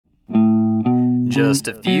Just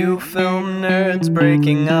a few film nerds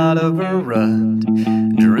breaking out of a rut,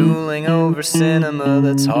 drooling over cinema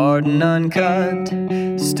that's hard and uncut.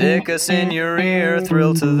 Stick us in your ear,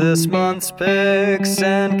 thrill to this month's picks,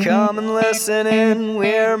 and come and listen in,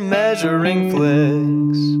 we're measuring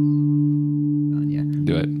flicks.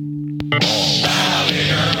 Do it. Valley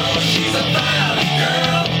girl, she's a valley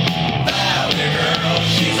girl. Valley girl,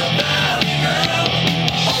 she's a valley girl.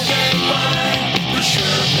 Okay, fine, for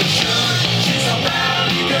sure, for sure. She's a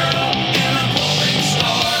valley girl in a clothing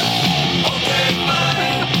store. Okay,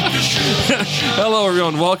 fine, for sure, for sure. Hello,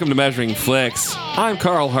 everyone. Welcome to Measuring Flicks. I'm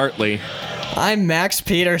Carl Hartley. I'm Max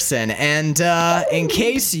Peterson, and in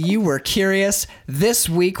case you were curious, this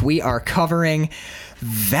week we are covering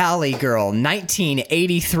Valley Girl,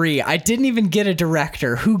 1983. I didn't even get a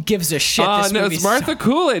director. Who gives a shit? This No, movie's it's Martha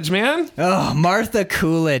Coolidge, man. Oh, Martha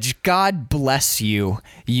Coolidge. God bless you,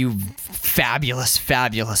 you fabulous,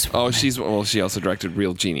 fabulous woman. Oh, she also directed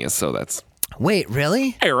Real Genius, so that's... Wait,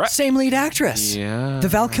 really? Hey, right. Same lead actress. Yeah. The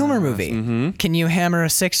Val Kilmer movie. Mm-hmm. Can you hammer a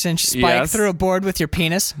 6-inch spike Yes. through a board with your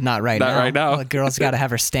penis? Not right now. Not right now. Well, a girl's got to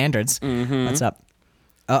have her standards. Mm-hmm. What's up?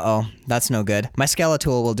 Uh-oh, that's no good. My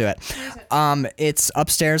Skeletal will do it. It's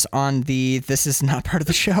upstairs on the... This is not part of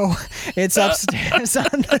the show. It's upstairs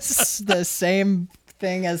on the same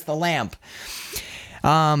thing as the lamp.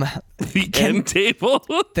 The end table.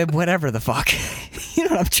 Whatever the fuck. You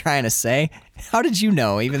know what I'm trying to say. How did you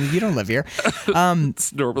know? Even you don't live here.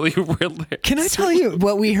 It's normally we're there. Can I tell you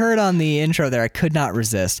what we heard on the intro there? I could not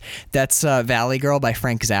resist. That's Valley Girl by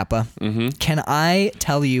Frank Zappa. Mm-hmm. Can I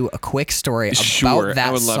tell you a quick story about Sure, that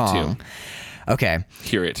I would love song? to. Okay.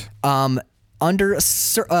 Hear it. Under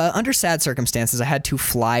sad circumstances, I had to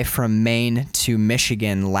fly from Maine to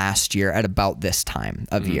Michigan last year at about this time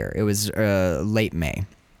of year. It was late May.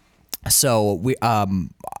 So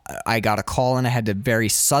I got a call and I had to very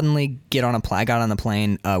suddenly get on a plane. I got on the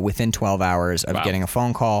plane within 12 hours of getting a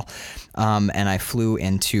phone call, and I flew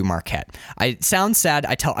into Marquette. It sounds sad.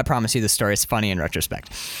 I promise you the story is funny in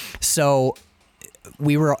retrospect. So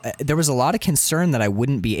there was a lot of concern that I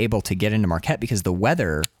wouldn't be able to get into Marquette because the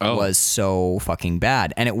weather was so fucking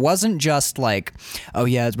bad. And it wasn't just like, oh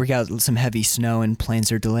yeah, we got some heavy snow and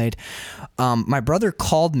planes are delayed. My brother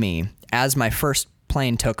called me as my first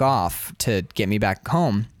plane took off to get me back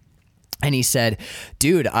home, and he said,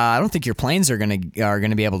 "Dude, I don't think your planes are gonna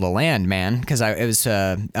be able to land, man." Because I was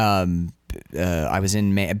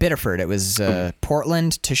in Biddeford. It was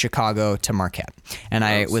Portland to Chicago to Marquette, and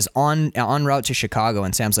I was en route to Chicago.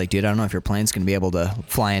 And Sam's like, "Dude, I don't know if your plane's gonna be able to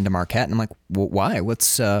fly into Marquette." And I'm like, well, "Why?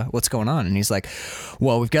 What's going on?" And he's like,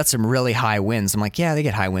 "Well, we've got some really high winds." I'm like, "Yeah, they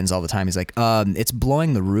get high winds all the time." He's like, "It's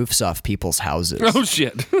blowing the roofs off people's houses." Oh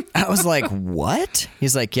shit. I was like, "What?"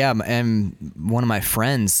 He's like, "Yeah, and one of my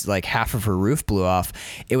friends, like half of her roof blew off.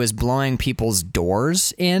 It was blowing people's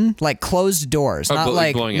doors in, like closed doors, not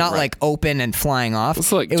like open and flying off.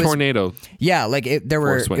 It's like tornado. Yeah, like it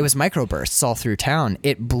was microbursts all through town.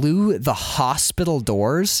 It blew the hospital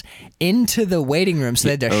doors into the waiting room.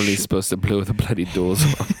 So they're only supposed to blow the bloody doors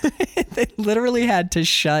off. They literally had to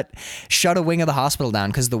shut a wing of the hospital down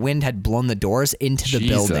because the wind had blown the doors into the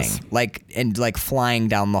building, like flying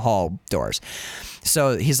down the hall doors.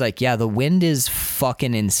 So he's like, "Yeah, the wind is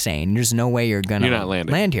fucking insane. There's no way you're not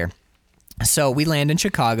land here." So we land in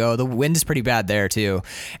Chicago. The wind is pretty bad there too,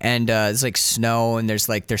 and it's like snow, and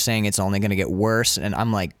they're saying it's only going to get worse. And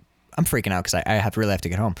I'm like, I'm freaking out because I really have to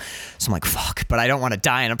get home. So I'm like, fuck, but I don't want to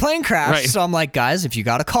die in a plane crash. Right. So I'm like, guys, if you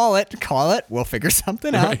got to call it. We'll figure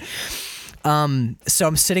something out. Right. So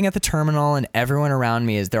I'm sitting at the terminal, and everyone around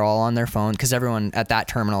me they're all on their phone because everyone at that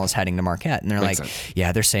terminal is heading to Marquette, and they're Makes sense.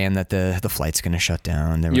 Yeah, they're saying that the flight's going to shut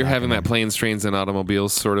down. You're having that planes, trains, and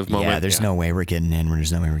automobiles sort of moment. Yeah, there's no way we're getting in.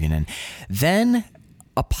 There's no way we're getting in. Then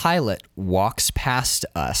a pilot walks past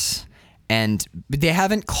us. And they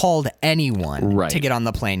haven't called anyone to get on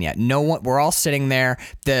the plane yet. No one. We're all sitting there.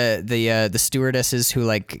 The stewardesses who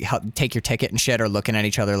like take your ticket and shit are looking at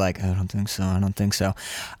each other like, I don't think so.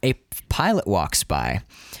 A pilot walks by,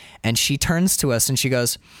 and she turns to us and she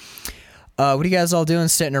goes, "What are you guys all doing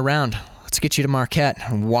sitting around? Let's get you to Marquette."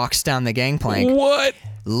 And walks down the gangplank. What?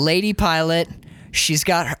 Lady pilot. She's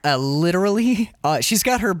got she's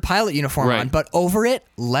got her pilot uniform on, but over it,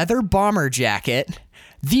 leather bomber jacket.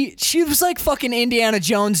 She was like fucking Indiana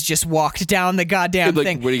Jones, just walked down the goddamn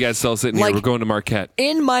thing. What do you guys still sitting here? We're going to Marquette.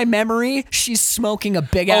 In my memory, she's smoking a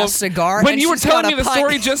big ass cigar. When you were telling me the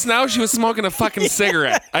story just now, she was smoking a fucking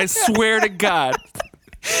cigarette. I swear to God.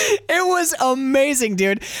 It was amazing,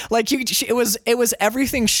 dude. Like it was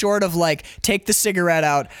everything short of like take the cigarette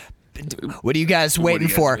out, What are you guys waiting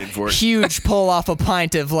for? Huge pull off a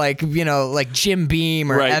pint of like Jim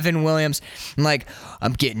Beam or Right. Evan Williams. I'm like,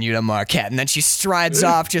 I'm getting you to Marquette. And then she strides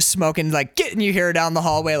off just smoking, like getting you here down the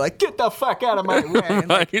hallway, like, get the fuck out of my way. And,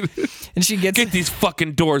 like, Right. and she gets Get these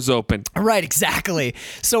fucking doors open. right, exactly.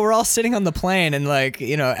 So we're all sitting on the plane and like,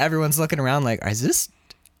 everyone's looking around like,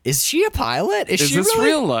 is she a pilot? Is she this really,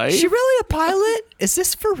 real life? Is she really a pilot? Is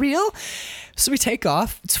this for real? So we take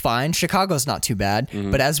off. It's fine. Chicago's not too bad. Mm-hmm.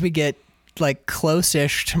 But as we get like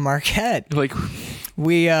close-ish to Marquette, Like,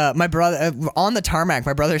 we my brother on the tarmac,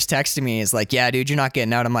 my brother's texting me. He's like, yeah, dude, you're not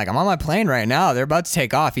getting out. I'm like, I'm on my plane right now. They're about to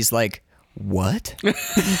take off. He's like, what?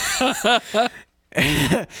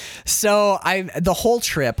 So the whole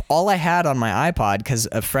trip, all I had on my iPod, because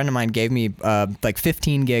a friend of mine gave me like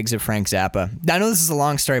 15 gigs of Frank Zappa. I know this is a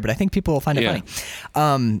long story, but I think people will find it Yeah.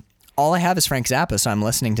 funny. All I have is Frank Zappa, so I'm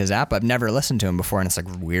listening to Zappa. I've never listened to him before, and it's like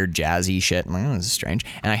weird jazzy shit. I'm like, oh, this is strange.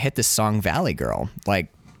 And I hit this song Valley Girl, like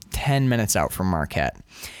 10 minutes out from Marquette.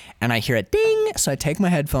 And I hear it ding, so I take my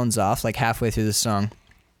headphones off like halfway through the song.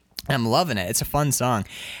 I'm loving it. It's a fun song.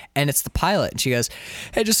 And it's the pilot. And she goes,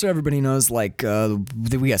 hey, just so everybody knows, like,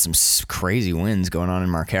 we got some crazy winds going on in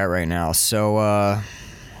Marquette right now. So,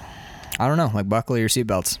 I don't know, like, buckle your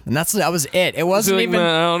seatbelts. And that was it. It wasn't like, even,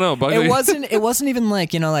 I don't know. it wasn't even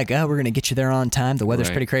like, like, oh, we're going to get you there on time. The weather's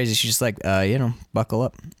Right. pretty crazy. She's just like, buckle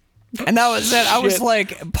up. And that was it. I was Shit.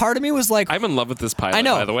 like, part of me was like, I'm in love with this pilot, I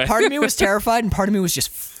know. by the way. Part of me was terrified, and part of me was just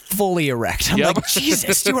fully erect. I'm Yep. like,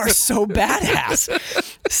 Jesus, you are so badass.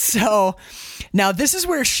 So now this is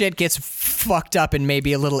where shit gets fucked up and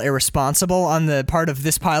maybe a little irresponsible on the part of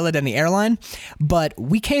this pilot and the airline. But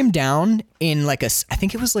we came down in like I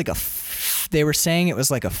think it was like they were saying it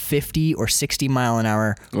was like a 50 or 60 mile an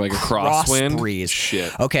hour Like a cross crosswind? breeze.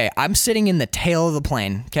 Shit. Okay, I'm sitting in the tail of the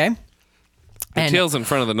plane. Okay. The tail's in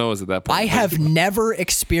front of the nose at that point. I have never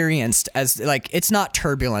experienced it's not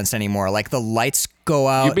turbulence anymore. Like the lights go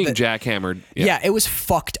out. You're being jackhammered. Yeah, it was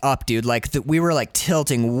fucked up, dude. Like we were like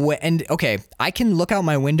tilting. And okay, I can look out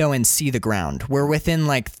my window and see the ground. We're within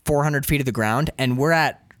like 400 feet of the ground, and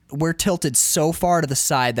we're tilted so far to the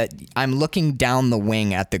side that I'm looking down the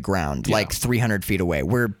wing at the ground, like 300 feet away.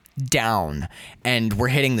 We're down, and we're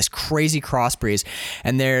hitting this crazy cross breeze,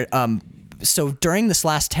 and so during this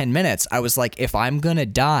last 10 minutes, I was like, if I'm going to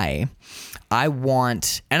die, I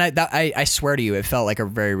want, and I swear to you, it felt like a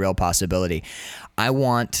very real possibility. I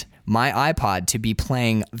want my iPod to be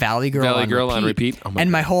playing Valley Girl on repeat. Oh my and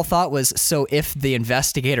God. my whole thought was, so if the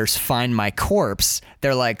investigators find my corpse,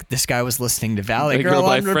 they're like, this guy was listening to Valley Girl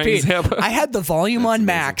by on Frank repeat. Zappa. I had the volume on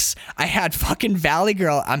max. I had fucking Valley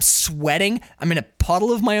Girl. I'm sweating. I'm in a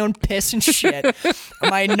puddle of my own piss and shit.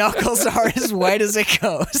 My knuckles are as white as it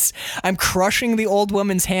goes. I'm crushing the old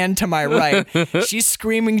woman's hand to my right. She's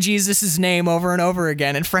screaming Jesus' name over and over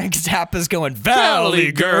again, and Frank Zappa's going,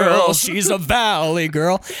 Valley Girl. She's a Valley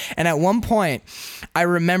Girl. And at one point, I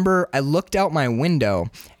remember I looked out my window,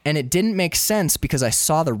 and it didn't make sense because I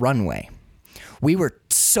saw the runway. We were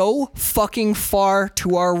so fucking far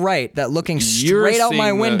to our right that looking You're straight out my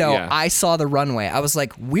seeing the- window, yeah. I saw the runway. I was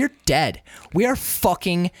like, we're dead. We are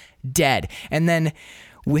fucking dead. And then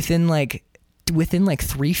within like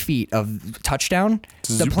 3 feet of touchdown,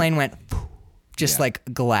 the plane went just like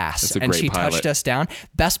glass. That's a And great she pilot. touched us down.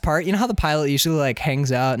 Best part, you know how the pilot usually like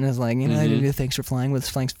hangs out and is like, thanks for flying with us,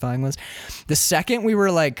 thanks for flying with us. The second we were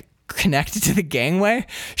like connected to the gangway,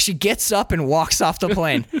 she gets up and walks off the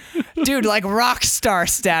plane. Dude, like rock star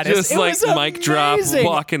status. Just It like was mic drop, amazing.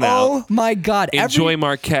 walking out. Oh my God. Enjoy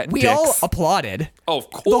Marquette We dicks. all applauded. Oh, of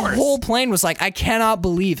The course. whole plane was like, I cannot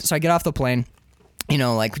believe. So I get off the plane,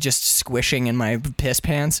 like just squishing in my piss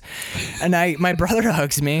pants. And my brother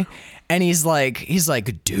hugs me, and he's like,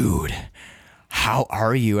 dude, how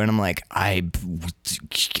are you? And I'm like,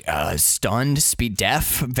 stunned, speed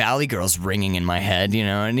deaf, Valley Girl's ringing in my head,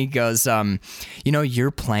 and he goes,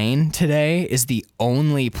 your plane today is the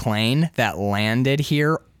only plane that landed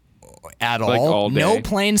here at Like all day. No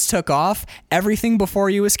planes took off. Everything before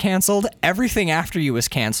you was canceled. Everything after you was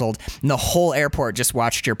canceled. And the whole airport just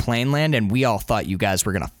watched your plane land, and we all thought you guys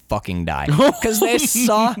were gonna fucking die because they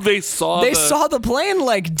saw the plane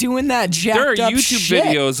like doing that jacked There are up YouTube shit.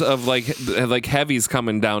 videos of like heavies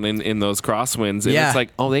coming down in those crosswinds, and Yeah. it's like,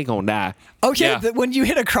 oh, they gonna die. Oh yeah, Yeah. when you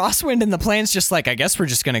hit a crosswind and the plane's just like, I guess we're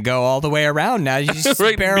just gonna go all the way around now. You just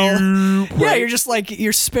Right. barrel. Yeah, you're just like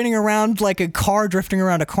you're spinning around like a car drifting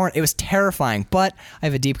around a corner. It was terrifying, but I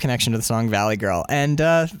have a deep connection to the song Valley Girl, and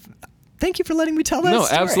thank you for letting me tell that No,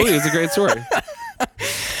 story. absolutely, it's a great story.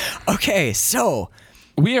 Okay, so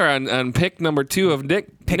We are on pick number 2 of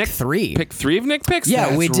Nick pick 3. Pick 3 of Nick picks?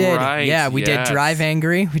 Yeah, we That's did. right, Yeah, we did yes. Drive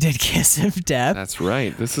Angry. We did Kiss of Death. That's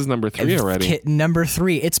right. This is number 3 already. Number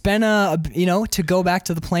 3. It's been to go back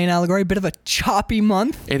to the plane allegory, a bit of a choppy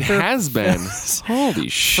month. It has been. Holy for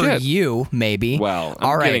shit. you, maybe. Well,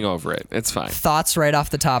 All I'm right. getting over it. It's fine. Thoughts right off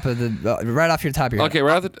the top of right off your top of your head. Okay,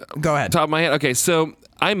 right off the Go ahead. top of my head. Okay, so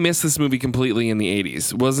I missed this movie completely in the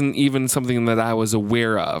 80s. Wasn't even something that I was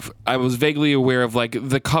aware of. I was vaguely aware of like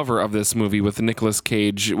the cover of this movie with Nicolas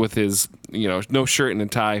Cage with his, no shirt and a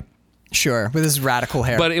tie. Sure, with his radical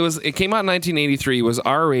hair. But it came out in 1983, was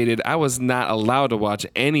R-rated. I was not allowed to watch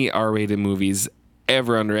any R-rated movies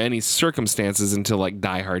ever under any circumstances until like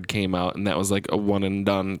Die Hard came out, and that was like a one and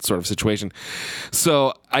done sort of situation.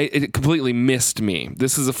 So it completely missed me.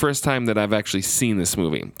 This is the first time that I've actually seen this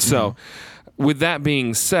movie. So with that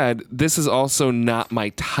being said, this is also not my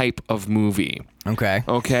type of movie.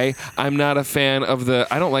 Okay. I'm not a fan of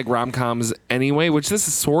I don't like rom-coms anyway, which this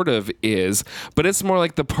sort of is, but it's more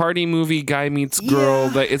like the party movie, guy meets girl.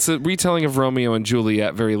 Yeah. It's a retelling of Romeo and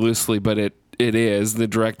Juliet very loosely, but it is. The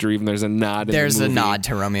director, even there's a nod in There's the movie a nod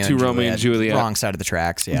to Romeo and Juliet. Wrong side of the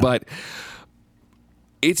tracks, yeah. But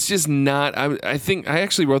it's just not. I think I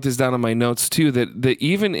actually wrote this down on my notes too. That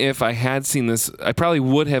even if I had seen this, I probably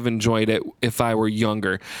would have enjoyed it if I were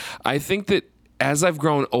younger. I think that as I've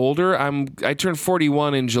grown older, I turned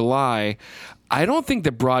 41 in July. I don't think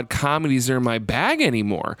that broad comedies are in my bag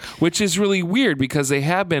anymore, which is really weird because they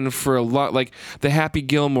have been for a lot, like the Happy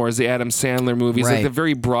Gilmores, the Adam Sandler movies, like Right. the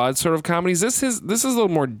very broad sort of comedies. This is a little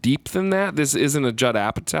more deep than that. This isn't a Judd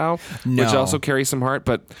Apatow, which No. also carries some heart,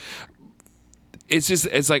 but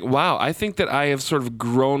it's like, wow, I think that I have sort of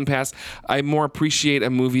grown past. I more appreciate a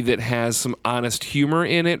movie that has some honest humor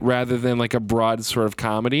in it rather than like a broad sort of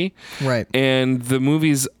comedy. Right. And the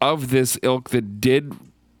movies of this ilk that did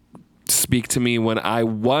speak to me when I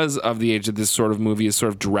was of the age that this sort of movie is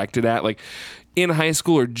sort of directed at, like in high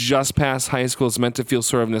school or just past high school, it's meant to feel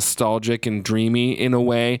sort of nostalgic and dreamy in a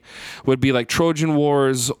way, would be like Trojan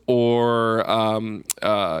Wars or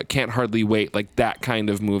Can't Hardly Wait, like that kind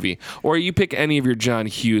of movie. Or you pick any of your John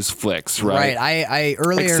Hughes flicks, right? Right. I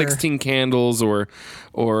earlier Like 16 Candles or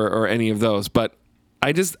any of those. But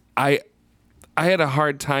I had a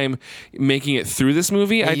hard time making it through this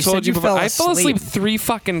movie. I you told said you you before, fell I fell asleep asleep. 3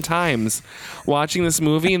 fucking times watching this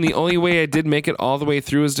movie, and the only way I did make it all the way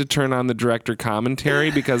through is to turn on the director commentary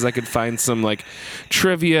because I could find some like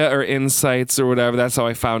trivia or insights or whatever. That's how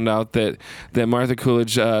I found out that Martha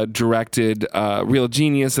Coolidge directed Real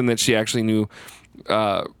Genius and that she actually knew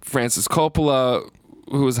Francis Coppola,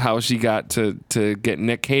 who was how she got to get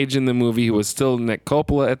Nick Cage in the movie, who was still Nick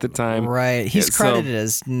Coppola at the time. Right. He's Yeah, so credited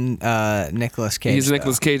as Nicolas Cage. he's though.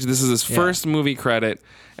 Nicolas Cage. This is his first movie credit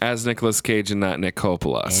as Nicolas Cage and not Nick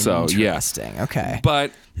Coppola. So, yeah. Interesting. Okay.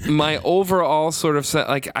 But my overall sort of set,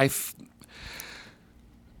 like, I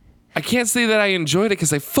can't say that I enjoyed it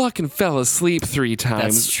because I fucking fell asleep 3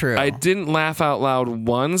 times. That's true. I didn't laugh out loud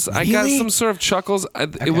once. I got Really? some sort of chuckles.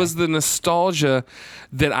 It was the nostalgia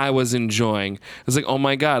that I was enjoying. It was like, oh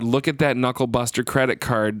my God, look at that Knuckle Buster credit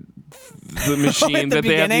card, the machine the that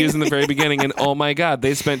they have to beginning? use in the very beginning. And oh my God,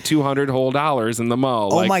 they spent $200 whole in the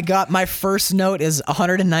mall. Oh Like, my God! My first note is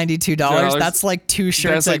 $192. That's like 2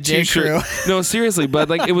 shirts that's at like J. Crew. No, seriously, but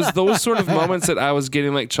like it was those sort of moments that I was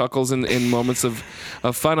getting like chuckles in moments of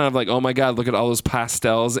fun. Of like, oh my God, look at all those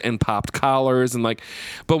pastels and popped collars and like.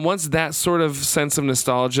 But once that sort of sense of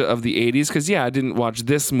nostalgia of the '80s, because I didn't watch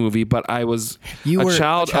this movie, but I was You a were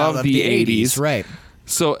child of the '80s, right?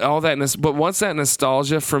 So all that, but once that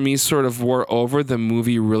nostalgia for me sort of wore over, the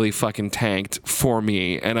movie really fucking tanked for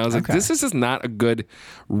me, and I was like, Okay. this is just not a good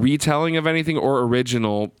retelling of anything or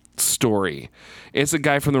original story. It's a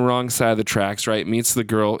guy from the wrong side of the tracks, right? Meets the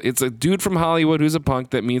girl. It's a dude from Hollywood who's a punk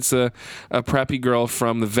that meets a preppy girl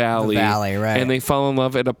from the valley. The valley, right. And they fall in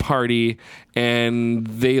love at a party, and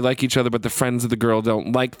they like each other, but the friends of the girl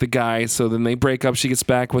don't like the guy. So then they break up. She gets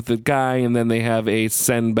back with the guy, and then they have a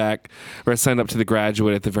send up to the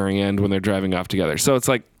graduate at the very end when they're driving off together. So it's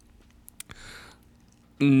like,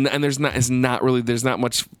 and there's not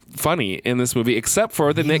much funny in this movie except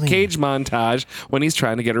for the Nick Cage montage when he's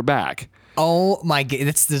trying to get her back. Oh my God!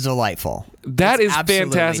 It's delightful. That It's is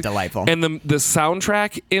absolutely fantastic. delightful. And the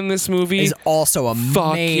soundtrack in this movie Is also amazing.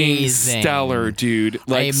 fucking stellar, dude.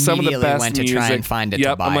 Like some of the immediately best went to music. try and find it to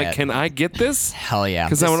Yep, I'm buy like, it. can I get this? Hell yeah!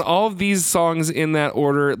 Because I want all of these songs in that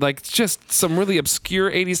order, like just some really obscure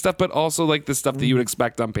 80s stuff, but also like the stuff that you would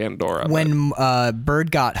expect on Pandora. When Bird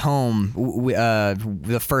got home,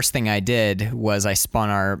 the first thing I did was I spun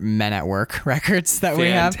our Men at Work records that we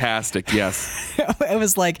have. Fantastic, yes. It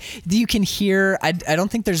was like you can hear. I don't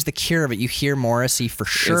think there's the Cure of it. You hear Morrissey for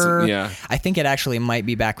sure. yeah. I think it actually might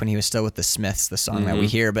be back when he was still with the Smiths, the song that we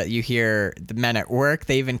hear, but you hear the Men at Work.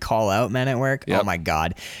 They even call out Men at Work. Yep. Oh my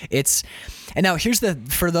God. And now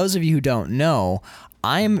for those of you who don't know,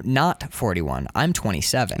 I'm not 41. I'm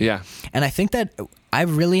 27. Yeah. And I think that I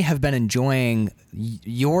really have been enjoying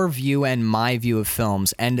your view and my view of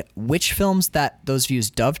films, and which films that those views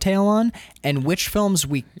dovetail on, and which films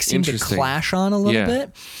we seem to Interesting. clash on a little Yeah.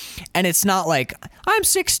 bit. And it's not like I'm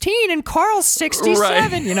 16 and Carl's 67.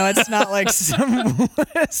 Right. You know, it's not like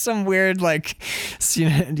some weird like.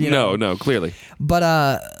 You know. No, clearly.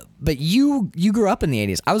 But you grew up in the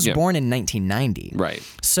 80s. I was Yeah. born in 1990. Right.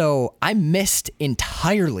 So I missed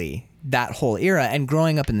entirely that whole era. And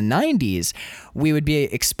growing up in the 90s, we would be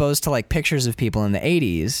exposed to like pictures of people in the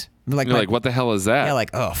 80s. Like, You're like, what the hell is that? yeah,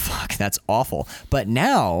 like, oh fuck, that's awful. But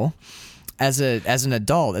now, as an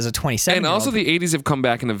adult, as a 27, And also the 80s have come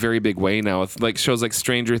back in a very big way now with like shows like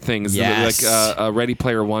Stranger Things. Yes. Like Ready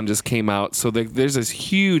Player One just came out. So there's this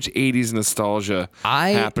huge 80s nostalgia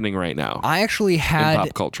happening right now. I actually had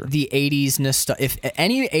pop culture. the 80s nostalgia. If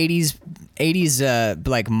any 80s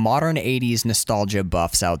like modern 80s nostalgia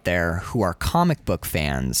buffs out there who are comic book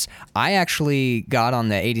fans, I actually got on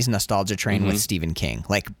the 80s nostalgia train with Stephen King.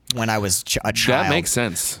 Like when I was a child. That makes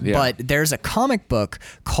sense. Yeah. But there's a comic book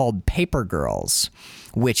called Paper Girls,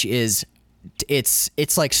 which is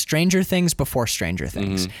it's like Stranger Things before Stranger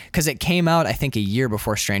Things, because it came out I think a year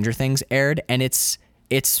before Stranger Things aired, and it's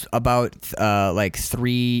about like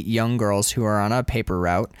 3 young girls who are on a paper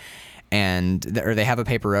route. Or they have a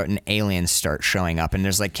paper route and aliens start showing up, and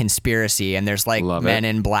there's like conspiracy, and there's like Love Men it.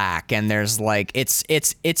 in Black, and there's like it's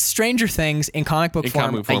Stranger Things in comic book form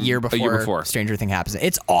comic form a year a year before. Stranger Thing happens.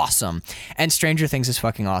 It's awesome, and Stranger Things is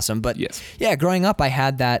fucking awesome. But Yes. yeah, growing up, I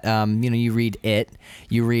had that. You read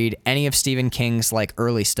you read any of Stephen King's like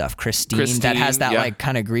early stuff, Christine that has that yeah. like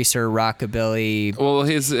kind of greaser rockabilly. Well,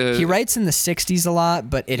 his He writes in the 60s a lot,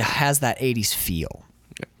 but it has that 80s feel.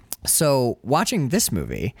 So watching this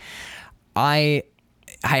movie, I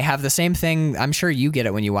have the same thing. I'm sure you get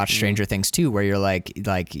it when you watch Stranger Things too, where you're like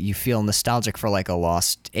you feel nostalgic for like a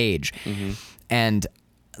lost age. And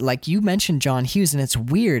like you mentioned John Hughes, and it's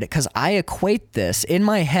weird because I equate this in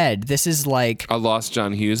my head. This is like, a Lost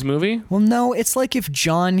John Hughes movie. well, no, it's like if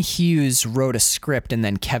John Hughes wrote a script and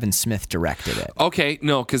then Kevin Smith directed it. Okay,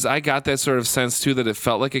 no, because I got that sort of sense too that it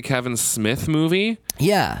felt like a Kevin Smith movie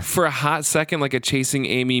Yeah. for a hot second, like a Chasing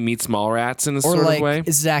Amy meets Mallrats in a Or sort like of way.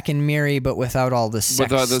 Zach and Miri, but without all the sex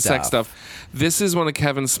Without the stuff. sex stuff. This is one of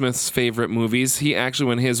Kevin Smith's favorite movies. He actually,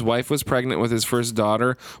 when his wife was pregnant with his first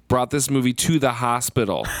daughter, brought this movie to the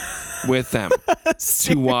hospital with them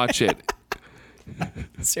to watch it.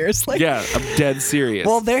 Seriously? Yeah, I'm dead serious.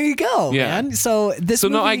 Well, there you go, Yeah. man. So this So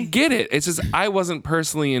movie, no, I get it. It's just I wasn't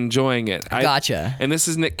personally enjoying it. Gotcha. And this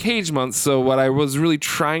is Nick Cage month, so what I was really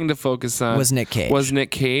trying to focus on Was Nick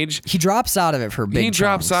Cage. He drops out of it for big He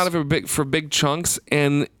drops chunks. out of it for big chunks,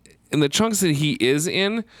 and in the chunks that he is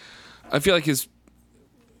in, I feel like he's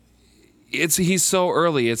so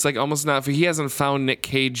early. It's like almost not. He hasn't found Nick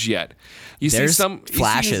Cage yet. You There's see some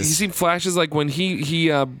flashes. You see flashes like when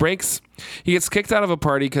he breaks. He gets kicked out of a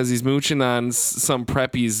party because he's mooching on some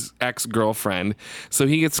preppy's ex-girlfriend. So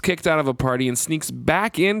he gets kicked out of a party and sneaks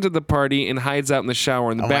back into the party and hides out in the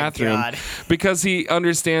shower in the my bathroom God. because he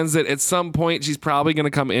understands that at some point she's probably going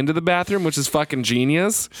to come into the bathroom, which is fucking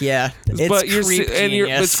genius. Yeah, it's But you're creep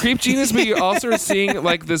genius. it's creep genius, but you're also seeing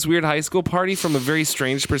like this weird high school party from a very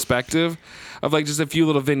strange perspective of like just a few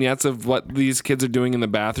little vignettes of what these kids are doing in the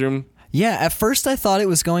bathroom. Yeah, at first I thought it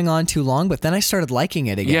was going on too long, but then I started liking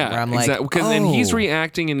it again. Yeah, where I'm exactly. like, And he's oh.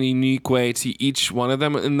 reacting in a unique way to each one of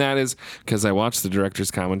them, and that is because I watched the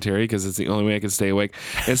director's commentary because it's the only way I could stay awake.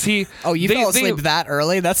 Is he? Oh, you fell asleep that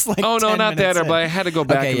early? That's like Oh no, 10 not that, minutes in. but I had to go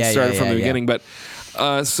back Okay, and yeah, start yeah, from the yeah, beginning. But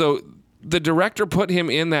so the director put him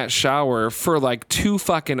in that shower for like 2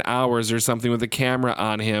 fucking hours or something with the camera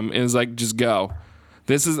on him, and was like, just go.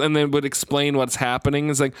 And then would explain what's happening.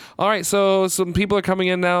 It's like, all right, so some people are coming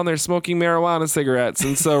in now and they're smoking marijuana cigarettes,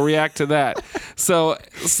 and so react to that. So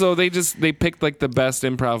they picked like the best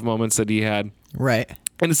improv moments that he had. Right.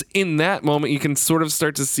 And it's in that moment you can sort of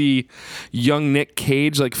start to see young Nick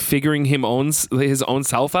Cage like figuring his own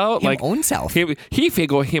self out. Own self. He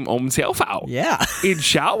figure him own self out. Yeah. In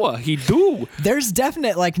shower, he do. There's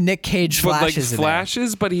definite like Nick Cage But like flashes.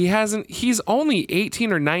 flashes, but he hasn't. He's only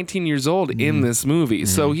 18 or 19 years old in this movie,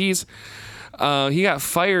 so he got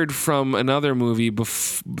fired from another movie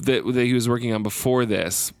that he was working on before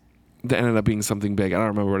this. That ended up being something big. I don't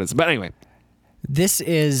remember what it is, but anyway. This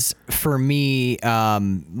is for me.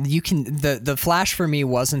 You can the flash for me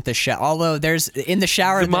wasn't the shower. Although there's in the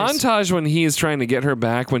shower. The montage when he is trying to get her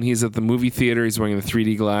back when he's at the movie theater, he's wearing the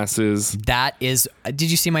 3D glasses. That is. Did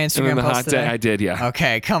you see my And Instagram then the post hot today? dog. I did, yeah.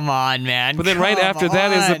 Okay, come on, man. But then right Come after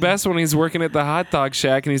that is the on. best when he's working at the hot dog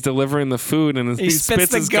shack and he's delivering the food and he spits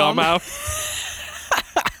the his gum gum. out.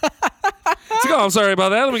 He's like, oh, I'm sorry about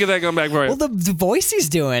that. Let me get that gum back for you. Well, the voice he's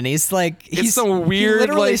doing, he's like, he's so weird, He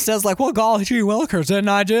literally like- says like, "Well, golly gee willikers, and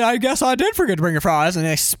I guess I did forget to bring your fries," and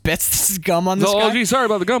he spits this gum on this oh, guy. gee, sorry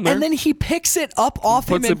about the gum there. And then he picks it up off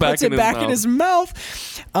him Puts and it back puts it in his back in mouth. his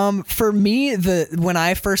mouth. For me, when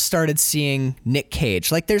I first started seeing Nick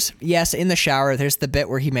Cage, like there's in the shower, there's the bit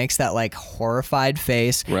where he makes that like horrified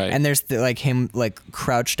face, Right. And there's like him like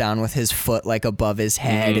crouched down with his foot like above his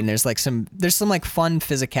head, Mm-hmm. and there's some like fun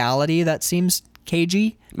physicality that seems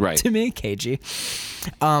cagey, Right. to me, cagey.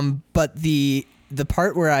 But the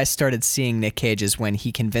part where I started seeing Nick Cage is when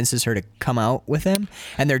he convinces her to come out with him,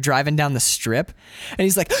 and they're driving down the strip, and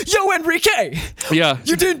he's like, "Yo, Enrique, Yeah.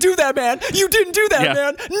 you didn't do that, man. You didn't do that, Yeah.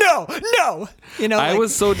 man. No." You know, I like-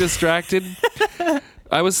 was so distracted.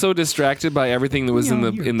 I was so distracted by everything that was You know,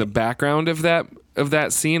 in the background of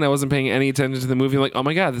that scene. I wasn't paying any attention to the movie. Like, oh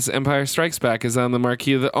my god, this Empire Strikes Back is on the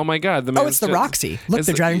marquee. Oh my god, the Oh, man's it's the just- Roxy. Look, it's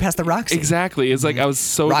they're driving past the Roxy. Exactly. It's like I was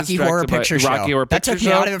so Rocky distracted Horror by Picture Show. Rocky Horror That Picture took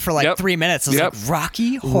me Show. out of it for like Yep. 3 minutes. I was Yep. like,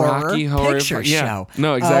 Rocky Horror Picture yeah. Show.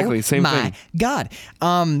 No, exactly. Oh, Same my thing. God.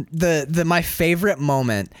 My favorite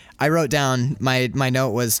moment, I wrote down, my note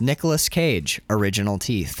was Nicolas Cage, original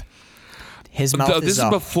teeth. His mouth This is a-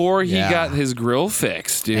 before he Yeah. got his grill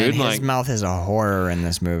fixed, dude. And his like, mouth is a horror in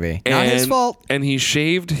this movie. Not his and- fault. And he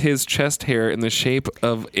shaved his chest hair in the shape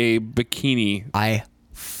of a bikini. I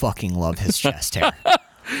fucking love his chest hair.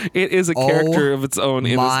 It is a character of its own.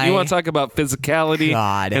 You my want to talk about physicality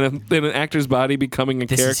God. and an actor's body becoming a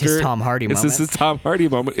This is character. his Tom Hardy This is moment. his Tom Hardy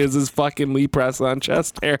moment. Is his fucking Lee press-on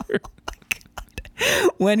chest hair.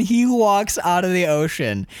 When he walks out of the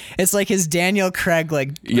ocean, it's like his Daniel Craig,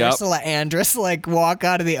 like Yep. Ursula Andress, like walk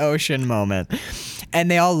out of the ocean moment. And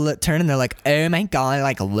they all turn and they're like, "Oh my god!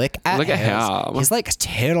 Like look at him. He's like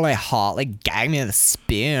totally hot. Like gag me with a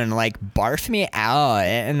spoon. Like barf me out."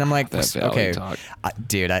 And I'm like, That valley "Okay, talk.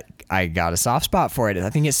 dude, I got a soft spot for it. I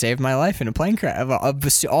think it saved my life in a plane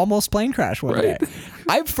crash, almost plane crash one Right. day."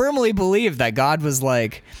 I firmly believe that God was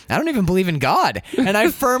like, I don't even believe in God, and I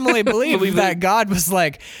firmly believe Believe that that- God was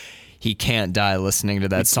like, he can't die listening to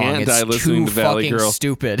that song. can't It's die listening too to Valley fucking Girl."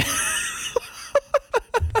 stupid.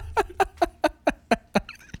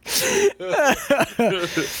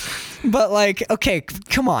 But like, okay,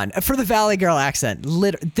 come on. For the Valley Girl accent,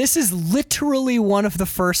 this is literally one of the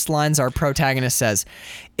first lines our protagonist says.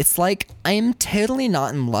 It's like, "I'm totally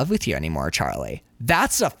not in love with you anymore, Charlie."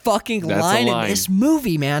 That's a fucking That's a line in line. this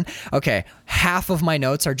movie, man. Okay, half of my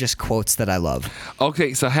notes are just quotes that I love.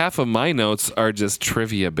 Okay, so half of my notes are just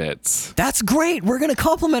trivia bits. That's great. We're gonna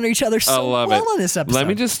compliment each other I so love well it. on this episode. Let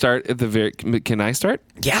me just start at the very. Can I start?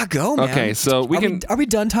 Yeah, go, man. Okay, so we Are can- Are we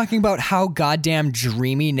done talking about how goddamn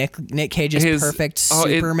dreamy Nick Cage's His- perfect oh,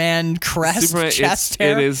 it- Superman crest Superman, chest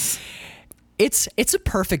hair? It is. It's a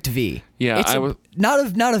perfect V. Yeah, it's I was- not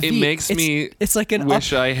a V. It makes me. It's like an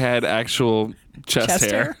wish up I had actual chest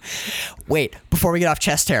hair. Wait, before we get off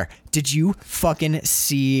chest hair, did you fucking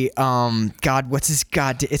see? God, what's his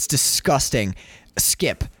God? It's disgusting.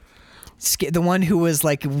 Skip, the one who was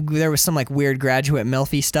like, there was some like weird graduate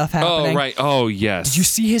milfy stuff happening. Oh right. Oh yes. Did you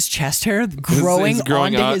see his chest hair growing,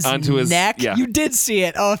 growing onto his neck? yeah. You did see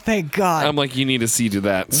it. Oh, thank God. I'm like, you need to see to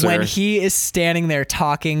that, sir. when he is standing there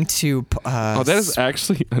talking to. Oh, that is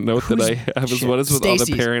actually a note that I have. Is what is with all the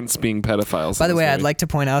Stacey's. parents being pedophiles? By in the this way, I'd movie. like to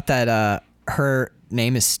point out that her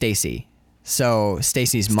name is Stacy. So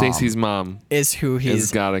Stacy's mom. Stacy's mom. is who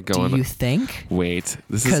he's got it going. Do you think? Wait,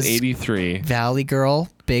 this 'Cause is 83. Valley Girl,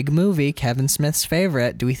 big movie, Kevin Smith's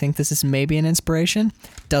favorite. Do we think this is maybe an inspiration?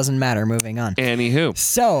 Doesn't matter. Moving on. Anywho,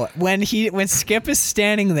 So when Skip is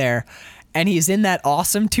standing there and he's in that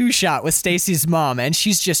awesome 2-shot with Stacy's mom and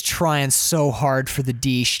she's just trying so hard for the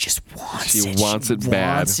D, she just wants She it. wants it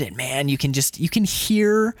bad. Wants it, man. You can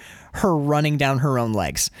hear her running down her own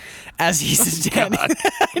legs as he's standing.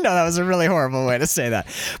 I know that was a really horrible way to say that.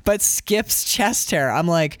 But Skip's chest hair, I'm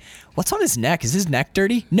like, what's on his neck? Is his neck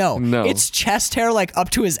dirty? No. It's chest hair like up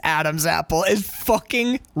to his Adam's apple. It's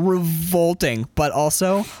fucking revolting, but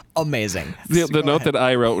also amazing. the note that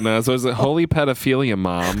I wrote when I was like, "Holy pedophilia,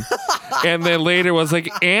 mom," and then later was like,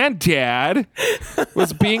 "And dad,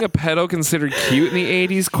 was being a pedo considered cute in the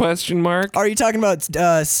 '80s?" Question mark. Are you talking about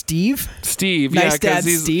Steve? Steve, Nice yeah, 'cause Dad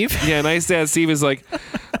he's Steve? Yeah, nice dad Steve is like,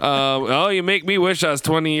 Oh, you make me wish I was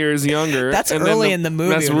 20 years younger. That's And then early in the movie.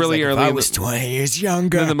 That's when he's really like, early. If I in the- was 20 years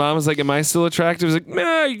younger. Then the mom was like, "Am I still attractive?" He's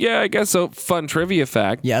like, yeah, I guess so. Fun trivia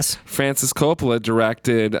fact. Yes. Francis Coppola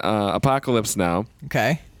directed Apocalypse Now.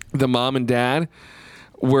 Okay. The mom and dad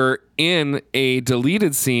were in a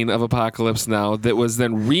deleted scene of Apocalypse Now that was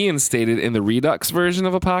then reinstated in the Redux version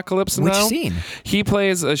of Apocalypse Which Now. scene? He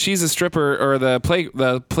plays. She's a stripper, or the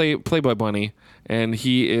Playboy bunny, and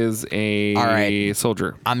he is a All right.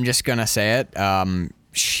 soldier. I'm just going to say it.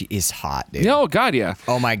 She is hot, dude. Oh God, yeah.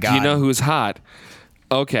 Oh, my Do you God. know who's hot?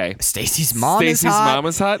 Okay. Stacy's mom Stacy's is hot. mom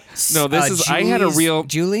is hot. No, this is. I had a Julie's- real.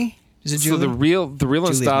 Julie? Is it So Julie? the real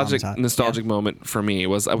Julie's mom's hot. nostalgic moment for me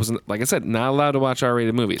was I was, like I said, not allowed to watch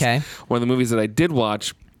R-rated movies. Okay. One of the movies that I did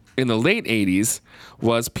watch in the late 80s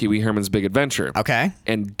was Pee Wee Herman's Big Adventure. Okay.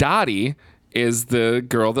 And Dottie is the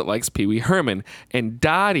girl that likes Pee Wee Herman, and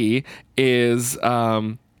Dottie is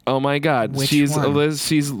oh my God, Which she's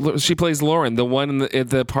one? she plays Lauren, the one at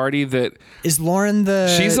the party that Is Lauren the...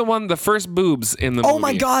 she's the first boobs in the movie. Oh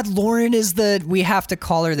my God, Lauren is the... We have to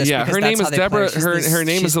call her this Yeah, because her that's name how is they play Deborah. She's Her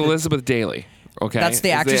name she's is the- Elizabeth Daly. Okay, That's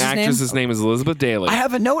the actress's name? The actress's name is Elizabeth Daly. I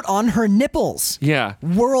have a note on her nipples. Yeah.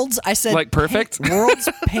 I said... Like perfect? World's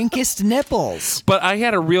pinkest nipples. But I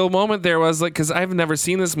had a real moment there. Was like, because I've never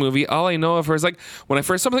seen this movie. All I know of her is like when I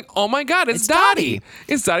first saw it, I'm like, oh my God, it's Dottie. Dottie.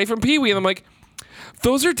 It's Dottie from Pee Wee. And I'm like,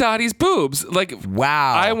 those are Dottie's boobs. Like,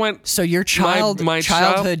 Wow. I went. So your my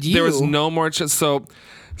childhood There was you- no more.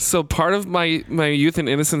 So part of my youth and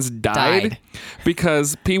innocence died.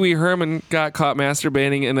 Because Pee Wee Herman got caught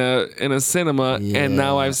masturbating in a cinema, and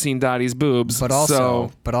now I've seen Dottie's boobs. But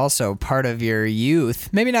also part of your youth,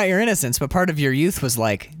 maybe not your innocence, but part of your youth was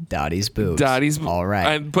like Dottie's boobs. Dottie's. All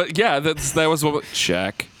right. But yeah, that was what.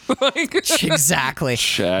 Check. Like, Exactly.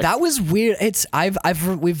 Check. That was weird.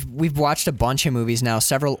 We've watched a bunch of movies now,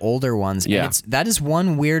 several older ones. Yeah. And that is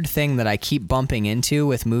one weird thing that I keep bumping into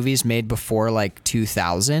with movies made before like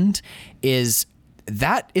 2000 is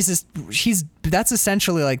that's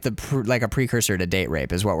essentially like like a precursor to date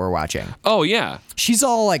rape is what we're watching. Oh yeah. She's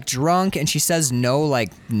all like drunk and she says no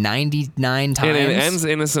like 99 times. And it ends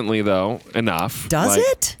innocently though enough. Does Like,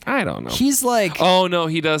 it? I don't know. He's like, Oh no,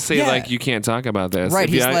 he does say Yeah. like you can't talk about this. Right,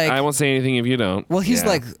 If you- he's like- I won't say anything if you don't. well, he's Yeah.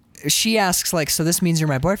 like, she asks like, so this means you're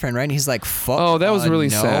my boyfriend, right? And he's like, fuck. Oh, that was really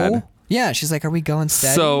no. sad. Yeah, she's like, are we going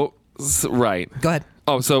steady? So right. Go ahead.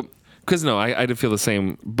 Oh, so because no, I did feel the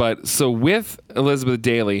same. But so with Elizabeth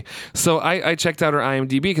Daly, so I checked out her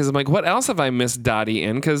IMDb because I'm like, what else have I missed Dottie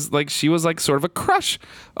in? Because like she was like sort of a crush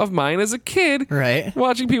of mine as a kid, Right.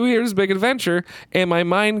 Watching Pee Wee Herman's Big Adventure, and my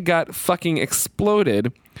mind got fucking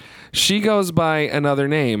exploded. She goes by another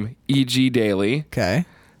name, E.G. Daly. Okay.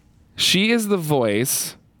 She is the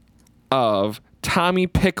voice of Tommy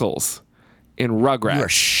Pickles in Rugrats. You are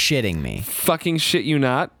shitting me. Fucking shit you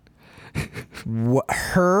not.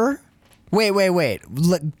 Her? Wait.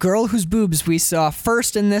 Girl whose boobs we saw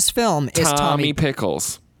first in this film is Tommy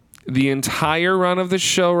Pickles. The entire run of the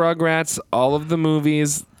show Rugrats, all of the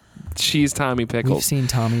movies, she's Tommy We've Pickles. seen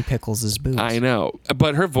Tommy Pickles' boobs. I know,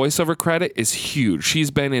 but her voiceover credit is huge.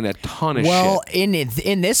 She's been in a ton of Well, shit.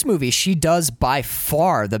 in this movie, she does by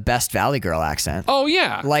far the best Valley Girl accent. Oh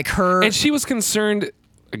yeah, Like her- and she was concerned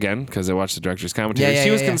again because I watched the director's commentary. Yeah,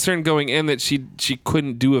 she was yeah. concerned going in that she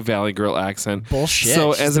couldn't do a Valley Girl accent. Bullshit.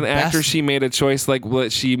 So She's as an the actor, best. she made a choice like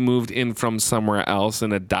she moved in from somewhere else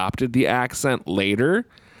and adopted the accent later.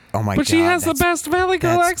 Oh my god! But she has the that's- best Valley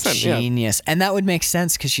Girl That's accent. Yeah. genius, and that would make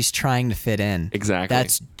sense because she's trying to fit in. Exactly.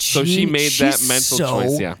 That's So she made that she's mental so-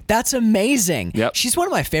 choice, yeah. That's amazing. Yep. She's one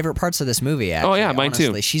of my favorite parts of this movie. Actually, yeah, mine too.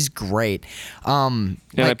 honestly. She's great. And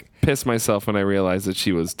Like, I pissed myself when I realized that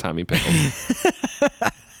she was Tommy Pickles.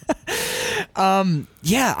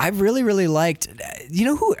 yeah, I really liked. You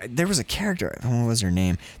know who? There was a character. What was her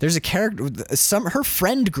name? There's a character. Her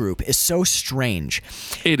friend group is so strange.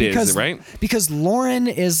 It is, right? Because Lauren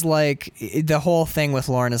is like the whole thing with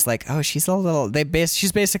Lauren is like, oh, she's a little.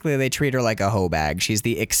 She's basically they treat her like a hoe bag. She's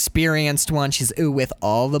the experienced one. She's with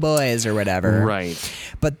all the boys or whatever. Right.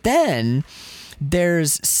 But then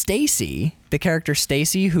there's Stacy, the character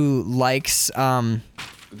Stacy, who likes.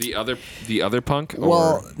 The other punk?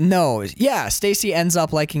 Well, no. Yeah, Stacy ends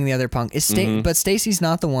up liking the other punk. But Stacy's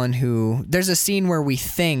not the one who... There's a scene where we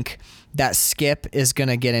think that Skip is going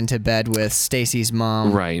to get into bed with Stacy's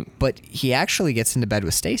mom. Right. But he actually gets into bed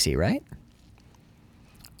with Stacy, right?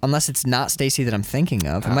 Unless it's not Stacy that I'm thinking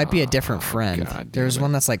of. It might be a different friend. God damn There's it.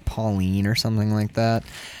 one that's like Pauline or something like that.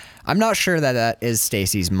 I'm not sure that is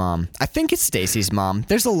Stacy's mom. I think it's Stacy's mom.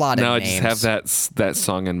 There's a lot of now I names. just have that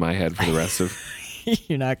song in my head for the rest of...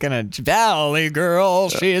 You're not gonna Valley Girl.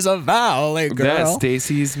 She's a Valley That Girl.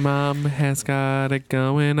 Stacy's mom has got it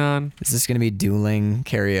going on. Is this gonna be dueling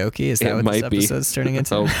karaoke? Is that It what this might be. episode's turning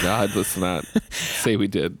into? Oh God, let's not say we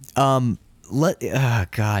did. Oh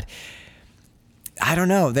God. I don't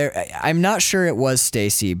know. I'm not sure it was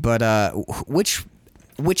Stacy, but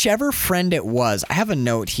whichever friend it was, I have a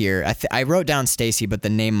note here. I wrote down Stacy, but the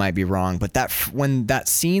name might be wrong. But when that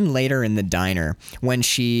scene later in the diner, when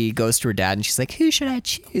she goes to her dad and she's like, "Who should I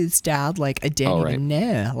choose, Dad?" Like, I didn't even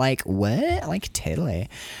know. Like, what? Like, totally.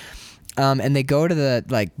 And they go to the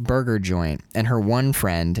like burger joint, and her one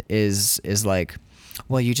friend is like,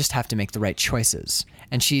 "Well, you just have to make the right choices."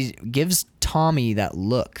 And she gives Tommy that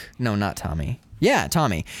look. No, not Tommy. Yeah,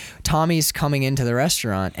 Tommy. Tommy's coming into the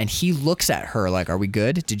restaurant, and he looks at her like, "Are we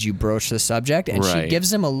good? Did you broach the subject?" And she Right.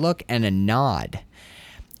 gives him a look and a nod.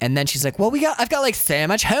 And then she's like, "Well, I've got like so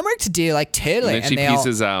much homework to do, like totally." And then she they all-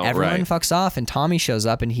 pieces out, Everyone right. fucks off, and Tommy shows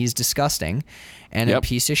up, and he's disgusting, and a Yep.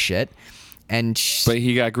 piece of shit. And But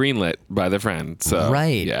he got greenlit by the friend. So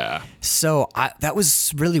Right. yeah. So that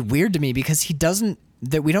was really weird to me because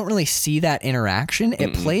we don't really see that interaction.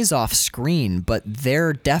 It plays off screen, but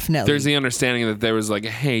they're definitely There's the understanding that there was like,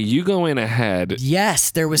 hey, you go in ahead. yes,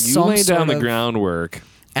 there was You some lay sort down the of, groundwork.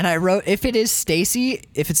 and I wrote, if it is Stacy,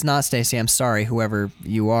 if it's not Stacy, I'm sorry, whoever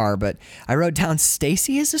you are, but I wrote down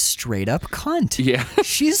Stacy is a straight up cunt. Yeah.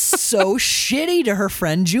 She's so shitty to her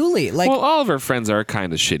friend Julie. Like Well, all of her friends are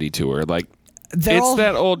kind of shitty to her. Like, they're it's all,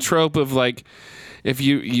 that old trope of like, if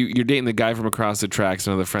you're dating the guy from across the tracks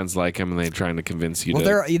and other friends like him and they're trying to convince you well,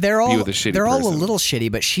 to they're be all with a shitty they're all person. a little shitty,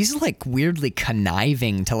 but she's like weirdly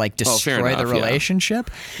conniving to like fair destroy the enough, yeah. relationship.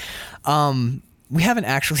 We haven't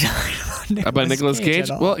actually talked about Nicolas Cage.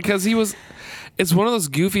 at all. Well, because it's one of those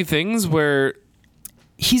goofy things where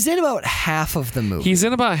He's in about half of the movie. he's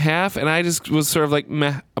in about half, and I just was sort of like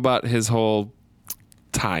meh about his whole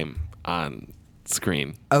time on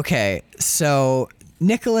screen. Okay, so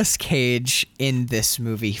Nicolas Cage in this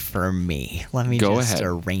movie for me. Let me Go just ahead.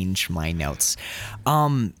 arrange my notes.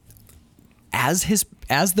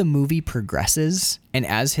 As the movie progresses and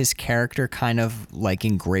as his character kind of like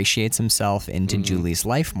ingratiates himself into Julie's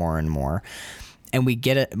life more and more, and we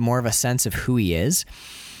get more of a sense of who he is,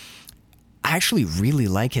 I actually really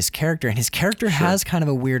like his character, and his character has kind of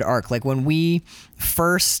a weird arc. Like when we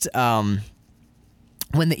first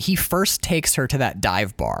he first takes her to that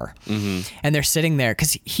dive bar, and they're sitting there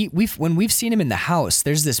because when we've seen him in the house,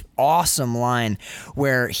 there's this awesome line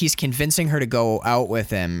where he's convincing her to go out with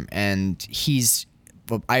him, and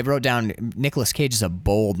I wrote down Nicolas Cage is a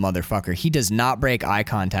bold motherfucker. He does not break eye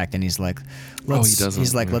contact, and he's like, doesn't,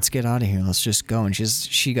 He's like, yeah. let's get out of here. Let's just go. And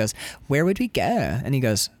she goes, where would we go? And he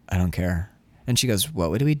goes, I don't care. And she goes,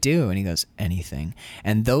 what would we do? And he goes, anything.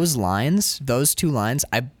 And those two lines,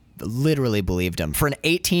 I literally believed him. For an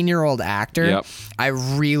 18-year-old actor, Yep. I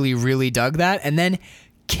really, really dug that. And then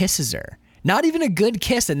kisses her. Not even a good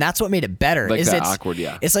kiss, and that's what made it better. Like that it's awkward,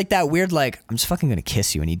 yeah. It's like that weird, like, I'm just fucking gonna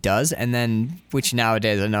kiss you, and he does, and then, which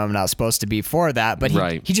nowadays I know I'm not supposed to be for that, but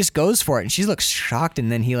Right. he just goes for it, and she looks shocked,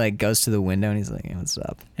 and then he like goes to the window, and he's like, hey, what's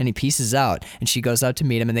up? And he pieces out, and she goes out to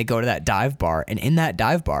meet him, and they go to that dive bar, and in that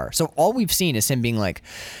dive bar, so all we've seen is him being like,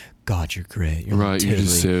 God, you're great. You're Right, you're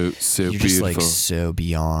just totally- so you're just like beautiful. so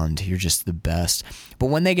beyond. You're just the best. But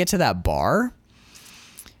when they get to that bar,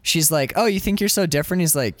 she's like, oh, you think you're so different?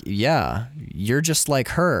 He's like, yeah, you're just like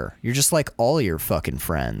her. You're just like all your fucking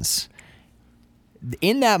friends.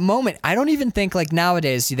 In that moment, I don't even think like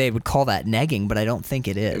nowadays they would call that negging, but I don't think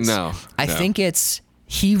it is. No, I no. think it's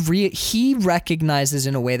he recognizes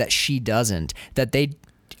in a way that she doesn't, that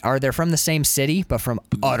they're from the same city, but from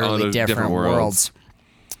utterly Other different worlds.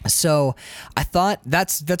 So I thought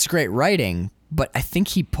that's great writing, but I think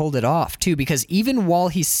he pulled it off too, because even while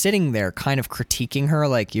he's sitting there kind of critiquing her,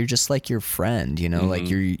 like, you're just like your friend, you know, like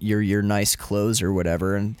you're your nice clothes or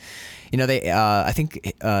whatever. And, you know, I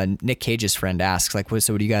think Nick Cage's friend asks like,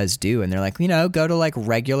 so what do you guys do? And they're like, you know, go to like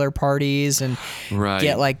regular parties and Right.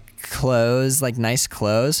 get like clothes, like nice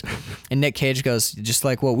clothes. And Nick Cage goes, just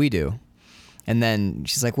like what we do. And then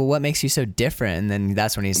she's like, well, what makes you so different? And then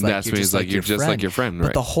that's when he's like, That's you're when just he's like, like you're just like your friend, But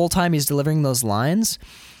right. the whole time he's delivering those lines,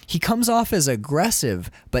 he comes off as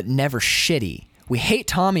aggressive, but never shitty. We hate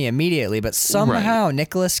Tommy immediately, but somehow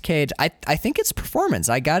Nicolas Cage, I think it's performance.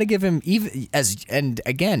 I got to give him, and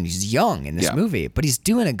again, he's young in this Yeah. movie, but he's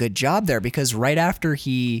doing a good job there, because right after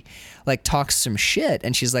he like talks some shit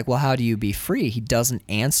and she's like, well, how do you be free? He doesn't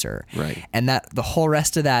answer. Right. And that the whole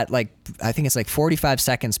rest of that, like, I think it's like 45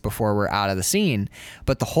 seconds before we're out of the scene,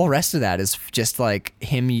 but the whole rest of that is just like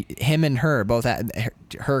him and her both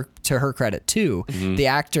to her credit too, the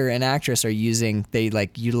actor and actress they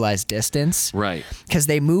like utilize distance, Right. because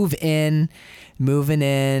they moving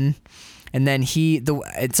in. And then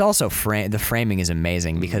it's also the framing is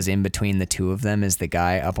amazing because in between the two of them is the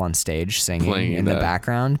guy up on stage singing Playing in the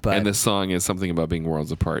background. But And the song is something about being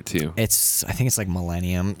worlds apart too. I think it's like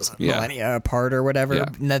millennia apart or whatever. Yeah.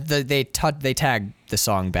 And they tag the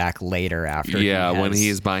song back later after. When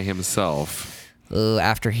he's by himself.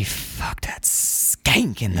 After he fucked that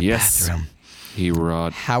skank in the bathroom. He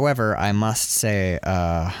rod. However, I must say,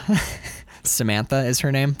 Samantha is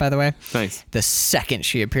her name, by the way. Nice. The second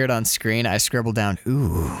she appeared on screen, I scribbled down,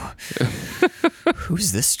 "Ooh,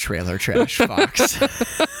 who's this trailer trash fox?"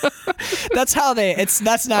 That's how that's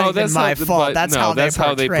not even my fault. That's how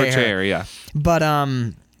they portray her. Yeah. But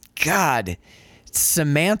God,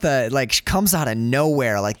 Samantha like she comes out of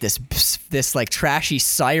nowhere like this like trashy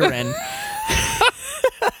siren.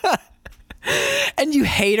 And you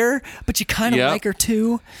hate her, but you kind of like her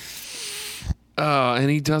too. Oh, and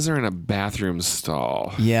he does her in a bathroom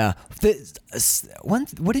stall. Yeah.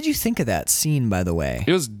 What did you think of that scene, by the way?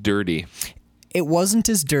 It was dirty. It wasn't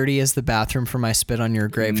as dirty as the bathroom for My Spit on Your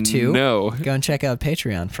Grave 2. No. Go and check out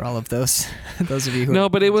Patreon for all of those of you who... No,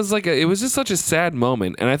 but it was just such a sad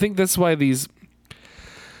moment. And I think that's why these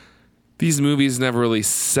movies never really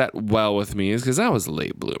set well with me, is because I was a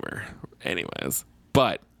late bloomer anyways.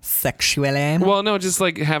 But... Sexually? Well, no, just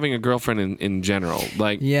like having a girlfriend in general.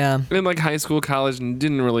 Like, yeah. In like high school, college, and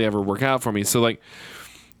didn't really ever work out for me. So like,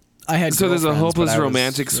 there's a hopeless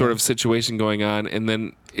romantic sort of situation going on, and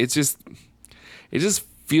then it just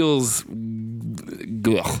feels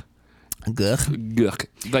gugh.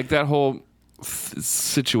 Like that whole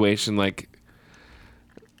situation. Like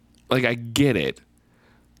I get it,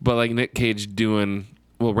 but like Nick Cage doing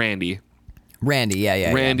Randy,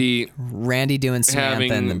 yeah. Randy doing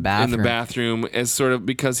Samantha in the bathroom as sort of,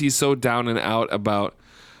 because he's so down and out about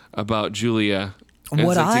Julia. And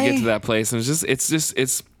What it's like to get to that place, and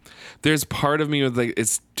it's there's part of me with like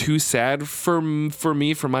it's too sad for me,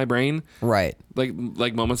 for my brain. Right.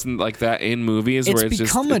 Like moments like that in movies where it's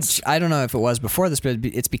become I don't know if it was before this, but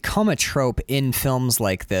it's become a trope in films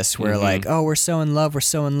like this where like, oh, we're so in love.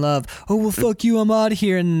 Oh, well, fuck you, I'm out of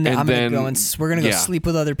here, and I'm gonna go and we're gonna go sleep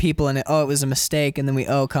with other people, and it was a mistake, and then we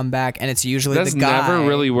come back, and it's usually that's the guy. Never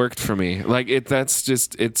really worked for me. Like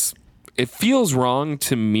it feels wrong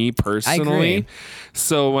to me personally. I agree.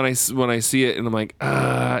 So when I see it and I'm like,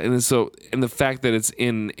 and the fact that it's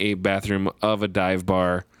in a bathroom of a dive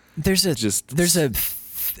bar, there's a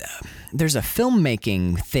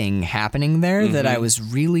filmmaking thing happening there that I was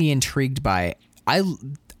really intrigued by. I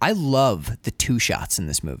love the two shots in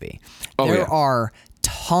this movie. There are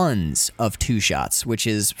tons of two shots, which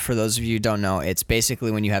is, for those of you who don't know, it's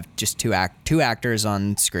basically when you have just two actors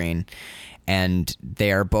on screen and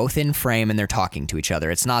they are both in frame and they're talking to each other.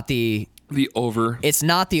 It's not the over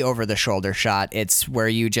the shoulder shot. It's where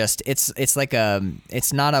you just it's like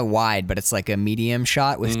it's not a wide, but it's like a medium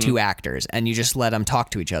shot with two actors, and you just let them talk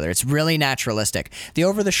to each other. It's really naturalistic. The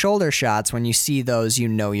over the shoulder shots, when you see those, you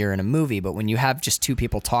know you're in a movie, but when you have just two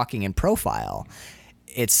people talking in profile,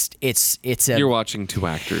 you're watching two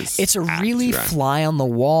actors. It's a really fly on the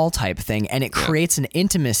wall type thing, and it creates an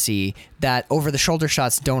intimacy that over the shoulder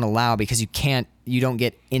shots don't allow, because you don't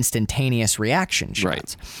get instantaneous reaction shots.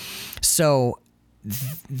 Right. So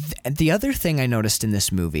the other thing I noticed in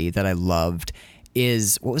this movie that I loved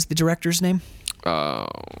is, what was the director's name? Oh,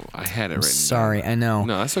 I had it written Sorry, down. I know.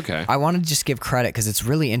 No, that's okay. I want to just give credit because it's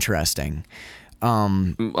really interesting.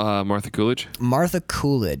 Martha Coolidge. Martha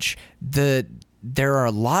Coolidge. There are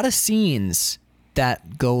a lot of scenes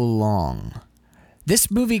that go long. This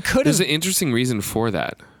movie could have... There's an interesting reason for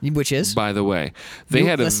that. Which is? By the way, they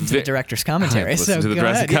had listen to the director's commentary.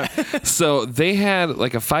 So they had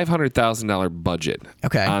like a $500,000 budget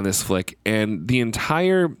on this flick, and the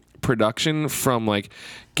entire production from like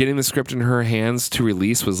getting the script in her hands to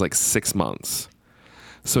release was like 6 months.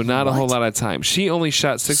 So not a whole lot of time. She only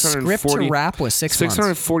shot 640. Script to wrap was 6 months.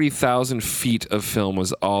 640,000 feet of film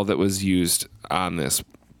was all that was used on this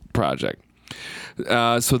project.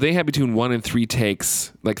 So they had between 1 and 3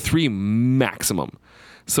 takes, like 3 maximum.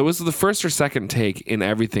 So it was the first or second take in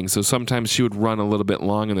everything. So sometimes she would run a little bit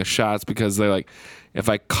long in the shots because they're like, if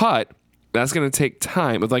I cut, that's going to take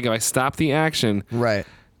time. It's like if I stop the action, right,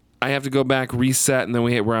 I have to go back, reset, and then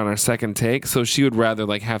we're on our second take. So she would rather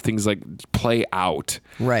like have things like play out.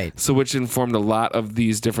 Right. So which informed a lot of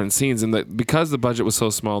these different scenes. And because the budget was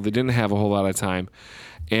so small, they didn't have a whole lot of time.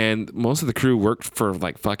 And most of the crew worked for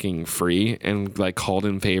like fucking free and like called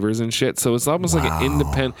in favors and shit. So it's almost like an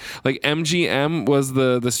independent, like MGM was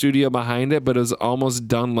the studio behind it, but it was almost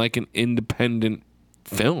done like an independent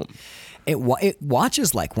film. It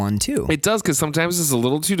watches like one too. It does, because sometimes it's a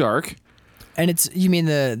little too dark. And you mean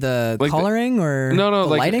the Like coloring or No, the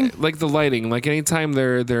like lighting? like the lighting. Like anytime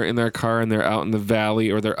they're in their car and they're out in the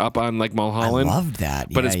valley or they're up on like Mulholland. I loved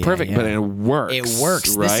that. But Yeah, it's yeah, perfect. yeah. But it works. It works.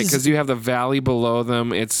 This right? is- Because you have the valley below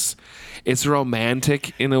them. It's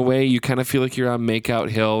romantic in a way. You kind of feel like you're on Makeout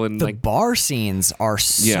Hill and The like bar scenes are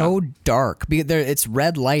so dark because it's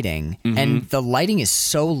red lighting, Mm-hmm. and the lighting is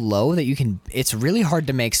so low that it's really hard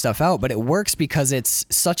to make stuff out, but it works because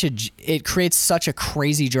it creates such a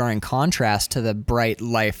crazy jarring contrast to the bright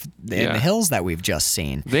life in Yeah. the hills that we've just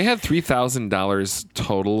seen. they had $3,000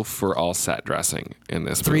 total for all set dressing in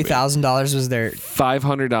this movie. $3,000 was their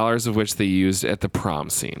 $500 of which they used at the prom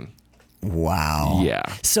scene. wow. Yeah.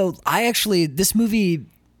 So this movie,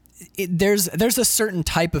 there's a certain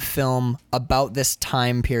type of film about this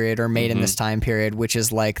time period or made in this time period, which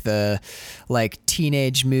is like the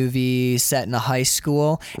teenage movie set in a high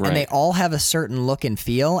school, Right. and they all have a certain look and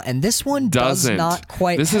feel, and this one Doesn't. does not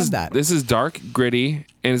quite have that. This is dark, gritty,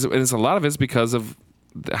 and it's a lot of it's because of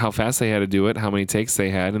how fast they had to do it, how many takes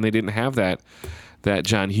they had, and they didn't have that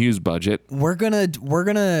John Hughes budget. We're gonna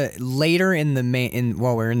later in the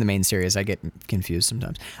we're in the main series. I get confused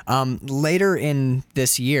sometimes. Later in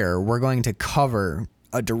this year, we're going to cover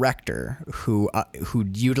a director who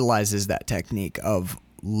utilizes that technique of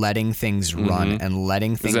letting things run and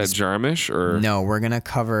letting Is things. that Jarmusch or No, we're gonna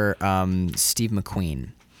cover Steve McQueen.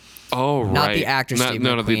 Oh, right. Not the actor Steve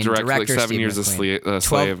No, the McQueen, director, like director 7 Steve Years a McQueen.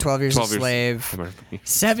 Slave. 12 Years a Slave.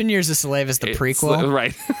 7 Years a Slave is the prequel.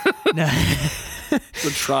 Right. The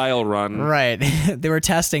trial run. Right. They were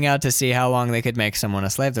testing out to see how long they could make someone a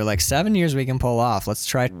slave. They're like, 7 years we can pull off. Let's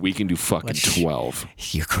try. We can do fucking 12.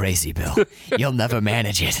 You're crazy, Bill. You'll never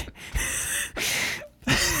manage it.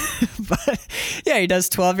 But yeah, he does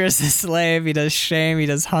 12 Years a Slave. He does Shame. He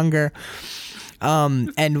does Hunger.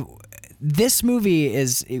 And this movie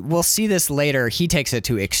we'll see this later. He takes it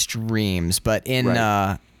to extremes, but in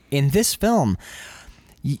this film,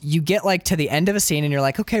 you get like to the end of a scene and you're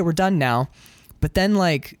like, okay, we're done now. But then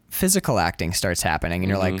like physical acting starts happening and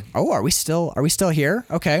you're like, oh, are we still here?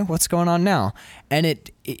 Okay, what's going on now? And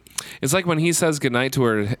It's like when he says goodnight to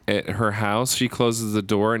her at her house, she closes the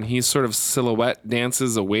door and he sort of silhouette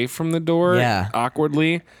dances away from the door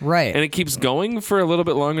awkwardly. Right. And it keeps going for a little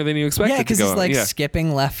bit longer than you expect it to because go. he's like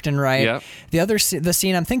skipping left and right. Yep. The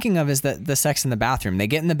scene I'm thinking of is the sex in the bathroom. They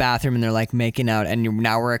get in the bathroom and they're like making out, and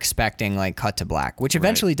now we're expecting like cut to black, which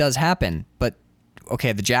eventually does happen. But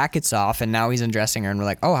okay, the jacket's off and now he's undressing her, and we're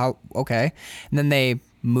like, oh, how okay. And then they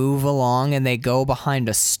move along and they go behind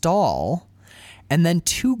a stall, and then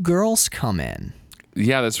two girls come in.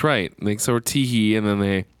 Yeah, that's right. Like, so we're teehee, and then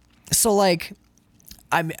they. So like,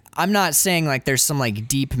 I'm not saying like there's some like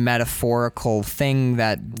deep metaphorical thing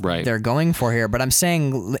that they're going for here, but I'm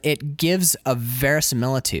saying it gives a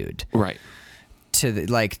verisimilitude Right. to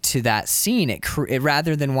that scene. It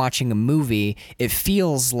rather than watching a movie, it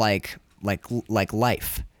feels like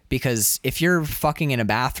life. Because if you're fucking in a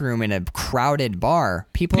bathroom in a crowded bar,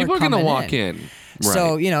 people are gonna coming walk in.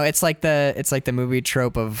 So Right. it's like the movie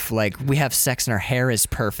trope of like, we have sex and our hair is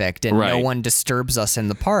perfect and no Right. one disturbs us in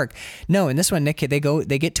the park. No, in this one, Nick, they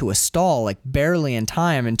get to a stall like barely in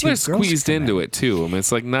time, and two They're girls squeezed come into in. it too. I mean,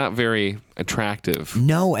 it's like not very attractive.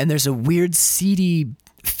 No, and there's a weird seedy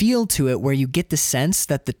feel to it where you get the sense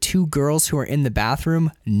that the two girls who are in the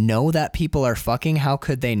bathroom know that people are fucking. How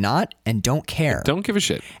could they not? And don't care. Don't give a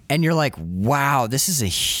shit. And you're like, wow, this is a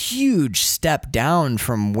huge step down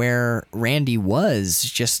from where Randy was.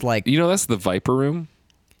 Just like You know, that's the Viper Room.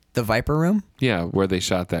 the Viper Room. Yeah, where they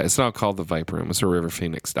shot that. It's not called the Viper Room. It's where River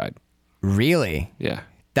Phoenix died. Really? Yeah.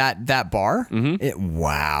 That bar? Mm-hmm.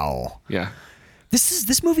 Wow. Yeah.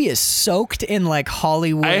 This movie is soaked in like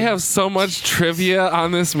Hollywood. I have so much trivia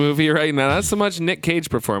on this movie right now. Not so much Nick Cage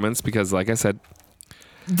performance because, like I said,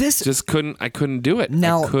 I couldn't do it.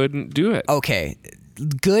 Now- I couldn't do it. Okay,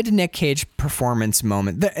 good Nick Cage performance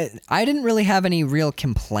moment. I didn't really have any real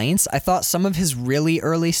complaints. I thought some of his really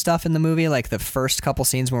early stuff in the movie, like the first couple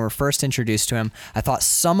scenes when we were first introduced to him, I thought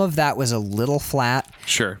some of that was a little flat.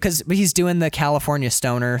 Sure. Because he's doing the California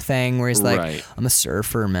stoner thing where he's like, Right. I'm a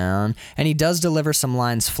surfer, man. And he does deliver some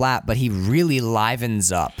lines flat, but he really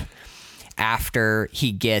livens up after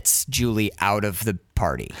he gets Julie out of the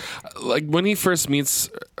party. Like when he first meets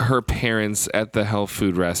her parents at the health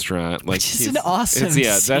food restaurant, like Which is an awesome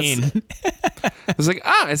scene. It's like,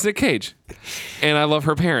 it's Nick Cage. And I love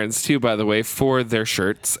her parents too, by the way, for their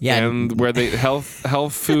shirts. Yeah. And where they health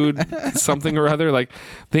food something or other. Like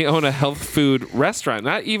they own a health food restaurant,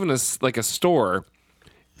 not even like a store.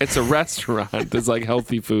 It's a restaurant that's like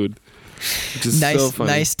healthy food. Which is so funny.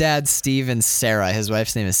 Nice dad Steve and Sarah. His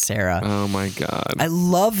wife's name is Sarah. Oh my God. I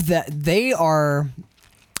love that they are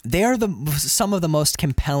some of the most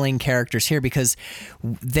compelling characters here because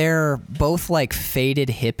they're both like faded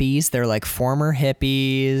hippies. They're like former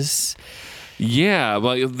hippies. Yeah,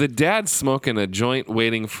 well, the dad's smoking a joint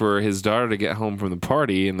waiting for his daughter to get home from the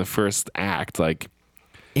party in the first act. Like,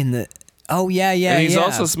 Oh yeah. and he yeah.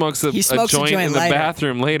 also smokes a He smokes a joint in the later.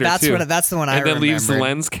 bathroom later That's too. that's the one I and then leaves the remembered.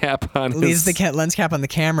 lens cap on. Leaves the lens cap on the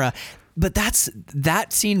camera. But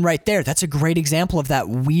that scene right there. That's a great example of that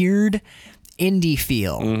weird indie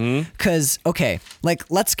feel. Because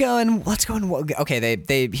let's go and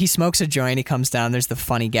he smokes a joint. He comes down. There's the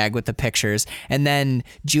funny gag with the pictures, and then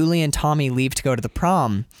Julie and Tommy leave to go to the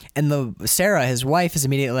prom, and Sarah, his wife, is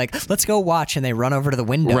immediately like, "Let's go watch," and they run over to the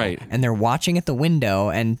window, Right. And they're watching at the window,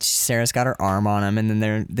 and Sarah's got her arm on him, and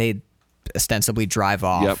then they ostensibly drive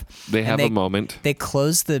off. Yep, they have And a moment. They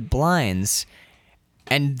close the blinds.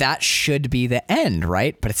 And that should be the end,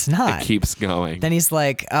 right? But it's not. It keeps going. Then he's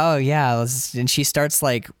like, "Oh yeah," and she starts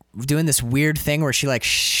like doing this weird thing where she like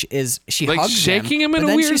she Like hugs shaking him in but a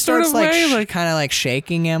then weird she starts sort of way, like- kind of like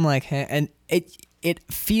shaking him, like, and it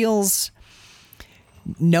feels,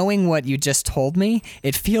 knowing what you just told me,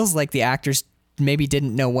 it feels like the actors maybe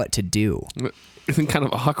didn't know what to do. Isn't kind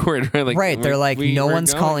of awkward, right? Like, Right? They're like, no we're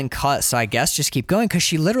one's going. calling cut, so I guess just keep going, because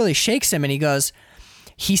she literally shakes him, and he goes.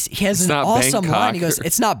 He has It's an not awesome line. Bangkok. He goes,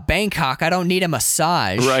 "It's not Bangkok. I don't need a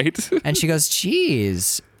massage." Right. And she goes,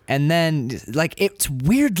 "Geez." And then, like, it's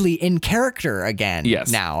weirdly in character again.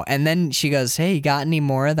 Yes. Now. And then she goes, "Hey, you got any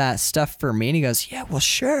more of that stuff for me?" And he goes, "Yeah, well,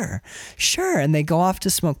 sure. And they go off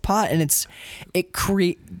to smoke pot. And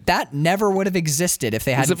that never would have existed if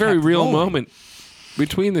they hadn't It's a very kept real rolling. moment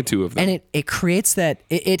between the two of them. And it creates that,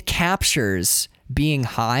 it captures being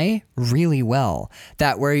high really well.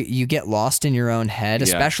 That where you get lost in your own head, Yeah.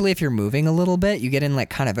 especially if you're moving a little bit, you get in like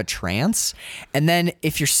kind of a trance. And then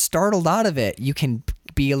if you're startled out of it, you can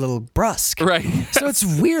be a little brusque. Right. So it's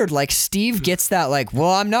weird. Like Steve gets that like,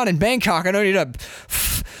 "Well, I'm not in Bangkok. I don't need a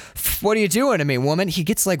what are you doing to me, woman?" He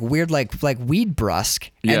gets like weird, like weed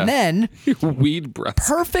brusque. Yeah. And then Weed breath.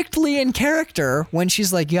 perfectly in character when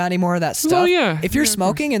she's like, "You got any more of that stuff?" Well, yeah. If you're Yeah, of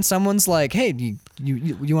smoking and someone's like, "Hey,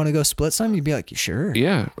 you want to go split some?" You'd be like, "Sure."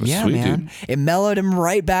 Yeah. Yeah, Sweet, man. dude. It mellowed him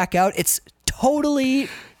right back out. It's totally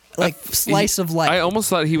like slice of life. I almost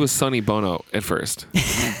thought he was Sonny Bono at first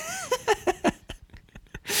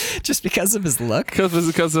Just because of his look.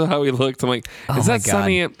 because of how he looked. I'm like, is Oh my that God.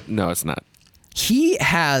 Sonny? No, it's not. He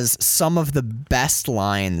has some of the best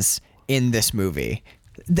lines in this movie.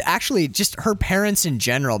 Actually, just her parents in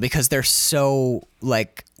general, because they're so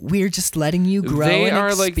like, we're just letting you grow They and are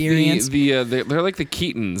experience. like they're like the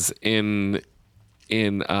Keatons in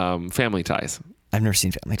Family Ties. I've never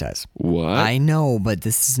seen Family Ties. What? I know, but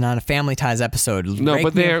this is not a Family Ties episode. No, Break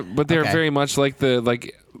but me- they're Okay. very much like the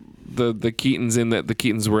Keatons, in that the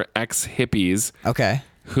Keatons were ex hippies Okay.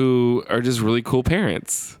 who are just really cool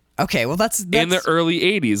parents Okay. Well, that's in the early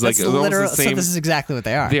 '80s. Like that's almost literal. the same. So this is exactly what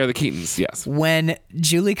they are. They are the Keatons. Yes. When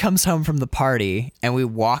Julie comes home from the party and we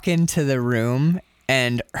walk into the room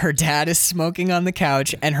and her dad is smoking on the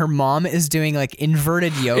couch and her mom is doing like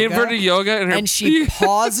inverted yoga. Inverted yoga and she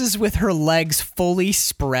pauses with her legs fully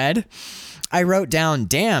spread. I wrote down,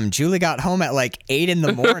 "Damn, Julie got home at like 8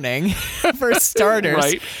 a.m. for starters."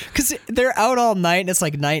 Right. Because they're out all night and it's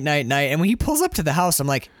like night. And when he pulls up to the house, I'm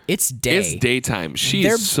like, it's day. It's daytime. She's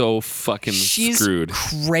They're- so fucking She's screwed.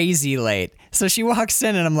 crazy late. So she walks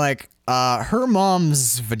in and I'm like, her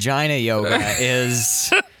mom's vagina yoga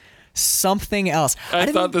is something else. I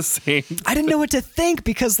didn't- thought the same. I didn't know what to think,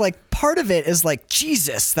 because like part of it is like,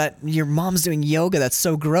 Jesus, that your mom's doing yoga, that's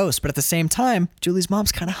so gross. But at the same time, Julie's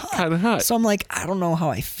mom's kind of hot. Kinda hot. So I'm like, I don't know how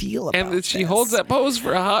I feel about And she this. holds that pose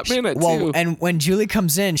for a hot minute Well, too. and when Julie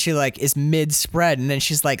comes in, she like is mid spread, and then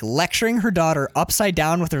she's like lecturing her daughter upside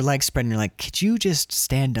down with her legs spread. And you're like, could you just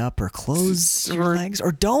stand up or close your legs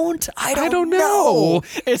or don't? I don't know.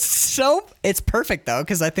 It's perfect though,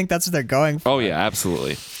 because I think that's what they're going for. Oh yeah,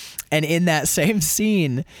 absolutely. And in that same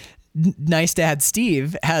scene, Nice Dad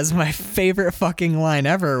Steve has my favorite fucking line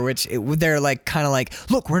ever, which they're like kind of like,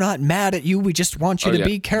 "Look, we're not mad at you. We just want you Oh, to yeah.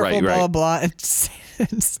 be careful, Right, blah, right. blah, blah."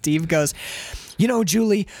 And Steve goes, "You know,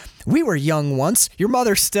 Julie, we were young once. Your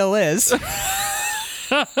mother still is."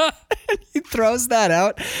 He throws that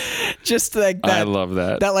out just like that. I love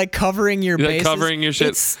that. That like covering your Like bases. covering your shit.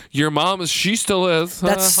 It's- Your mom, she still is.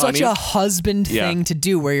 That's such honey. a husband Yeah. thing to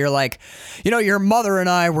do, where you're like, you know, your mother and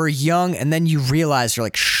I were young, and then you realize you're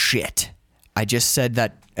like, shit, I just said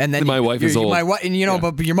that. And then My wife is old. and you know,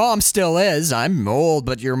 Yeah. but your mom still is. I'm old,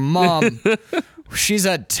 but your mom she's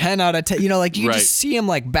a 10 out of 10. You know, like you Right. just see him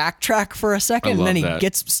like backtrack for a second, and love then he that.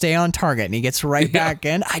 gets stay on target, and he gets right back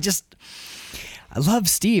in. I love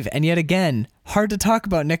Steve, and yet again, hard to talk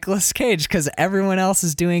about Nicolas Cage because everyone else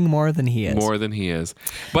is doing more than he is. More than he is.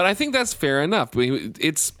 But I think that's fair enough.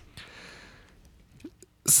 It's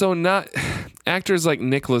so not actors like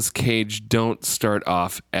Nicolas Cage don't start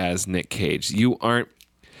off as Nick Cage. You aren't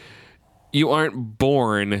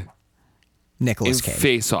born Nicolas in Cage,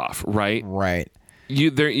 Face Off, right? right?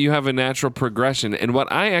 You have a natural progression. And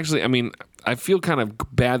what I feel kind of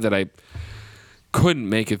bad that I couldn't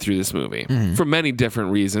make it through this movie for many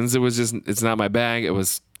different reasons. It's not my bag. It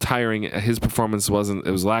was tiring. His performance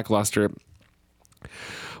it was lackluster.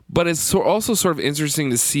 But it's also sort of interesting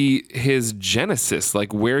to see his genesis,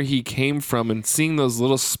 like where he came from, and seeing those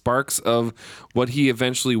little sparks of what he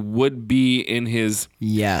eventually would be in his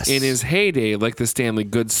heyday, like the Stanley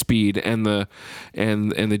Goodspeed and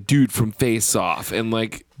the dude from Face Off, and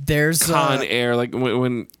like There's Con Air, like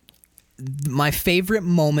when my favorite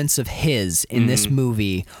moments of his in this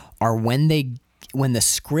movie are when the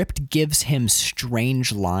script gives him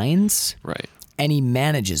strange lines, right. and he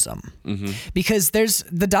manages them. Because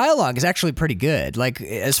the dialogue is actually pretty good. Like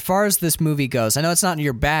as far as this movie goes, I know it's not in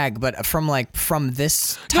your bag, but from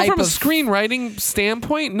this type From a of screenwriting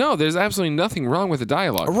standpoint, no, there's absolutely nothing wrong with the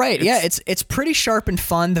dialogue. right, it's pretty sharp and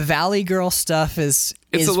fun. The Valley Girl stuff is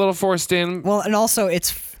a little forced in. well, and also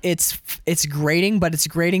it's grating, but it's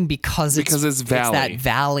grating because it's Valley. that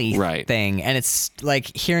Valley Right. thing, and it's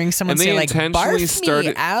like hearing someone And they say like intentionally "barf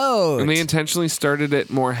me out." And they intentionally started it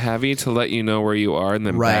more heavy to let you know where you are, and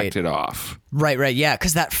then Right. backed it off. Right, yeah,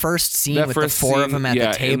 because that first scene with the four of them at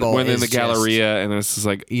the table, when in the is Galleria, and it's just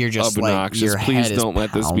like You're just like, obnoxious. your Please head is don't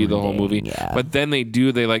let this be the whole movie. pounding, yeah. But then they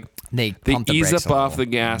pump the ease brakes up a off little.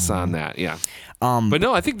 the gas on that. Yeah. But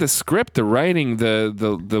no, I think the script, the writing,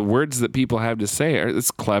 the words that people have to say, it's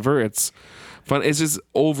clever. It's fun. It's just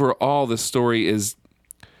overall the story is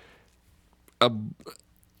a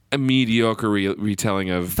mediocre retelling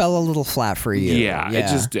of. Fell a little flat for you. Yeah, it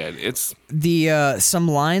just did. It's some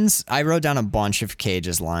lines. I wrote down a bunch of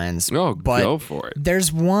Cage's lines. Oh, but go for it.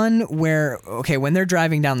 There's one where when they're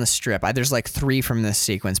driving down the strip, there's like 3 from this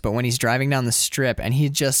sequence, but when he's driving down the strip and he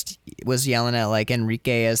just was yelling at like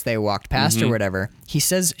Enrique as they walked past or whatever, he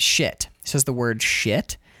says shit. He says the word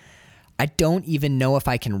shit. I don't even know if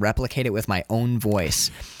I can replicate it with my own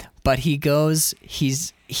voice, but he goes,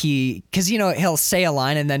 because he'll say a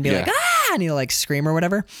line and then be like, ah, and he'll like scream or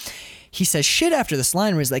whatever. He says shit after this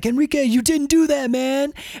line where he's like, Enrique, you didn't do that,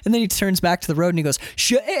 man. And then he turns back to the road and he goes,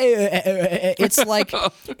 shit. It's like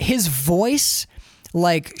his voice,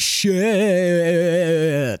 like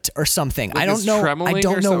shit or something. I don't it's know. tremoling I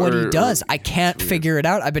don't or know what something, he does. I can't figure it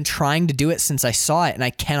out. I've been trying to do it since I saw it and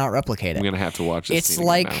I cannot replicate it. I'm gonna have to watch this. It's scene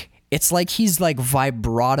again now. it's like he's like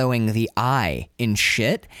vibratoing the I in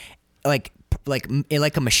shit, like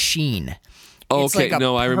a machine. It's Okay, like a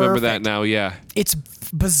no, I remember that perfect- now. Yeah, It's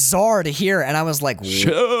bizarre to hear, and I was like,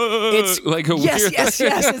 it's like a yes, weird. yes,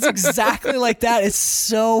 it's exactly like that. It's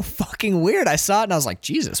so fucking weird. I saw it and I was like,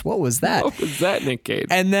 Jesus, what was that? What was that, Nick Cage?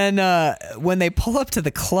 And then when they pull up to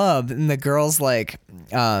the club and the girl's like,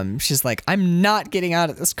 she's like, I'm not getting out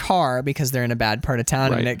of this car because they're in a bad part of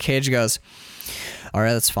town. Right. And Nick Cage goes, all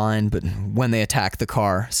right, that's fine. But when they attack the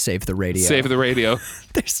car, save the radio. Save the radio.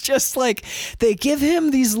 There's just like, they give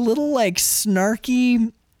him these little like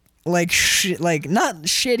snarky, like like not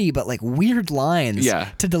shitty, but like weird lines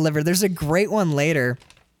to deliver. There's a great one later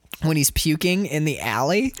when he's puking in the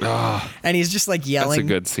alley and he's just like yelling. That's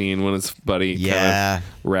a good scene when his buddy Yeah. kind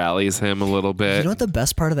of rallies him a little bit. You know what the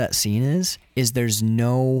best part of that scene is there's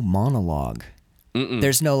no monologue.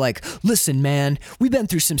 There's no like, listen, man, we've been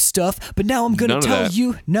through some stuff, but now I'm going None to of tell that.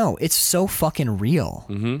 you. No, it's so fucking real.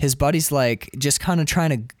 His buddy's like just kind of trying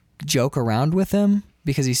to joke around with him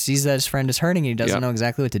because he sees that his friend is hurting and he doesn't know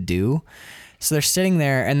exactly what to do. So they're sitting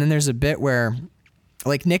there, and then there's a bit where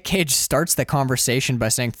like Nick Cage starts the conversation by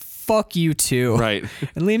saying, fuck you too. Right.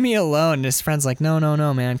 And leave me alone. And his friend's like, no,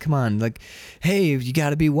 man, come on. Like, hey, you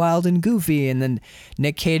got to be wild and goofy. And then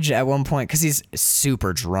Nick Cage at one point, because he's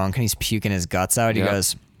super drunk and he's puking his guts out, he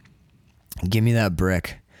goes, give me that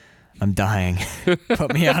brick. I'm dying.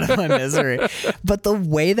 Put me out of my misery. But the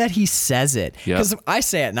way that he says it, because I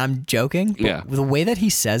say it and I'm joking, but the way that he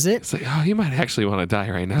says it, it's like, oh, he might actually want to die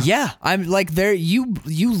right now. yeah, I'm like, there. You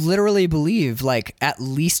literally believe like at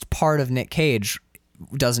least part of Nick Cage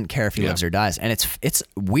doesn't care if he lives or dies, and it's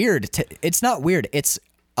weird. It's not weird. It's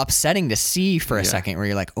upsetting to see for a second where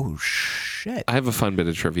you're like, oh shit. I have a fun bit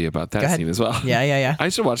of trivia about that scene as well. Yeah. I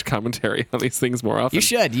should watch commentary on these things more often. You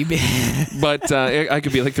should. But I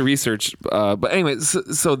could be like the research. But anyway,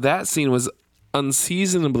 so that scene was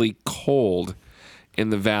unseasonably cold in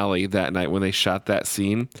the valley that night when they shot that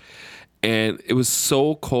scene. And it was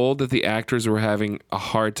so cold that the actors were having a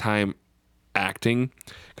hard time acting.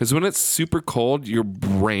 Because when it's super cold, your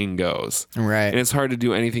brain goes. Right. And it's hard to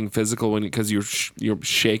do anything physical because you're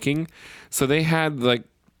shaking. So they had like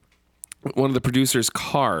one of the producers'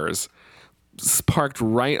 cars parked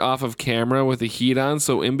right off of camera with the heat on.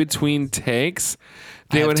 So in between takes,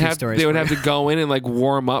 they would have to go in and like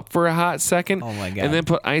warm up for a hot second. Oh my God. And then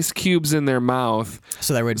put ice cubes in their mouth.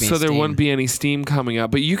 So there would be there steam. wouldn't be any steam coming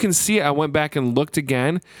up. But you can see, I went back and looked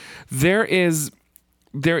again. There is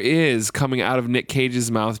coming out of Nick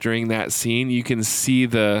Cage's mouth during that scene. You can see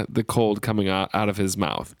the cold coming out of his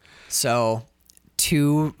mouth. So,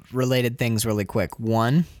 two related things really quick.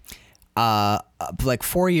 One, like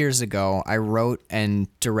 4 years ago, I wrote and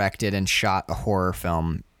directed and shot a horror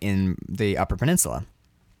film in the Upper Peninsula.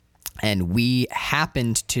 And we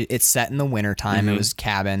happened to, it's set in the wintertime. It was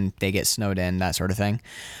cabin, they get snowed in, that sort of thing.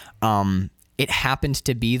 It happened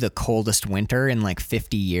to be the coldest winter in like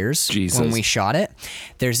 50 years when we shot it.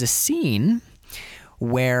 There's a scene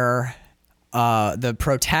where the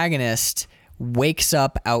protagonist wakes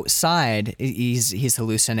up outside. He's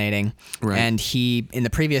hallucinating, and he in the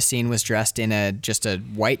previous scene was dressed in just a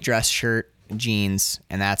white dress shirt, jeans,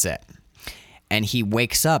 and that's it. And he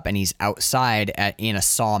wakes up and he's outside in a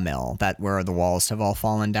sawmill where the walls have all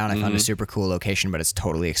fallen down. I found a super cool location, but it's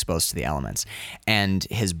totally exposed to the elements. And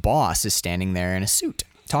his boss is standing there in a suit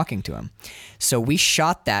talking to him. So we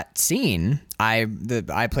shot that scene. I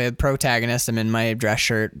play the protagonist. I'm in my dress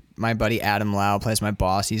shirt. My buddy Adam Lau plays my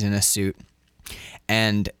boss. He's in a suit.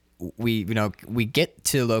 And we get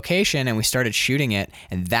to location and we started shooting it.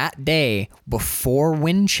 And that day, before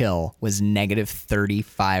wind chill, was negative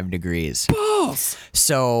 35 degrees. Balls.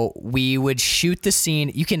 So we would shoot the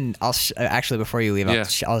scene. You can, actually, before you leave,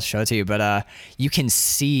 I'll show it to you. But you can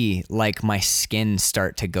see like my skin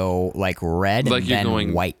start to go like red like and you're then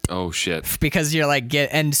going, white. Oh shit! Because you're like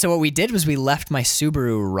and so what we did was we left my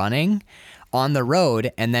Subaru running on the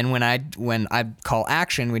road, and then when I call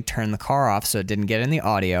action, we'd turn the car off so it didn't get in the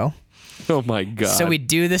audio. Oh my God. So we'd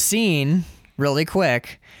do the scene really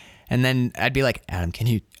quick, and then I'd be like, Adam, can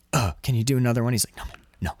you do another one? He's like,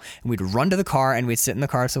 no. And we'd run to the car, and we'd sit in the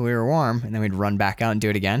car till we were warm, and then we'd run back out and do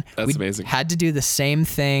it again. That's amazing. Had to do the same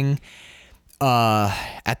thing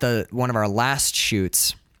at one of our last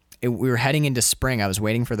shoots. We were heading into spring. I was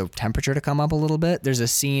waiting for the temperature to come up a little bit. There's a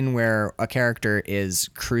scene where a character is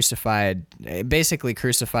basically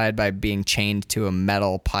crucified by being chained to a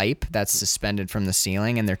metal pipe that's suspended from the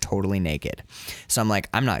ceiling, and they're totally naked. So I'm like,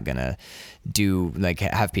 I'm not gonna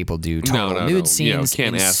have people do total nude scenes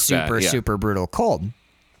can't in ask that. super brutal cold.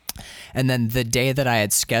 And then the day that I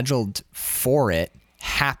had scheduled for it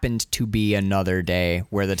happened to be another day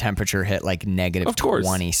where the temperature hit like negative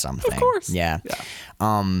 20 something. Of course. Yeah.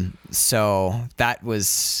 So that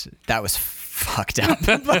was fucked up.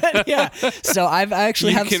 But yeah. So I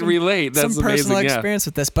actually have relate. That's some personal amazing, experience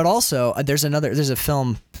with this. But also there's a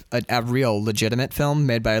film, a real legitimate film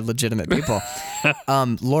made by legitimate people.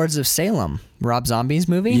 Lords of Salem, Rob Zombie's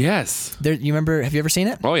movie. Yes. You remember? Have you ever seen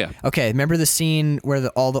it? Oh yeah. Okay. Remember the scene where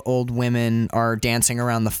all the old women are dancing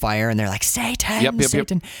around the fire and they're like, Satan, Yep.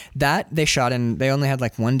 Satan. That they shot in. They only had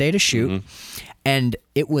like one day to shoot, and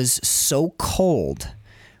it was so cold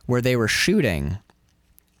where they were shooting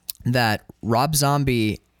that Rob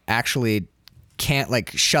Zombie actually can't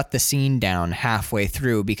shut the scene down halfway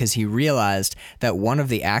through because he realized that one of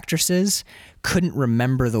the actresses couldn't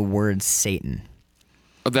remember the word Satan.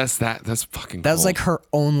 Oh, that's fucking. That was like her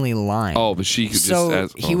only line. Oh, but she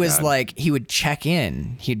could he was like, he would check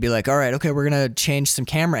in. He'd be like, all right, okay, we're going to change some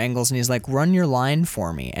camera angles. And he's like, run your line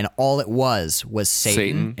for me. And all it was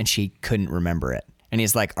Satan. And she couldn't remember it. And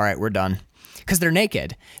he's like, all right, we're done. Because they're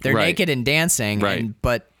naked. They're naked and dancing. Right.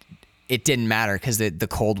 But it didn't matter because the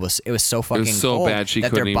cold was so fucking so cold bad she that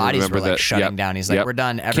couldn't their even bodies remember were like that. shutting down. He's like, we're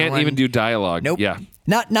done. Everyone, can't even do dialogue. Nope. Yeah.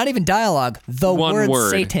 Not even dialogue. The One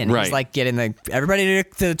word. Satan. Right. He's like getting everybody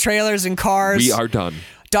to the trailers and cars. We are done.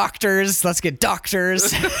 Doctors. Let's get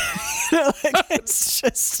doctors. It's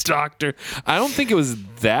just doctor. I don't think it was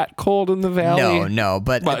that cold in the valley. No.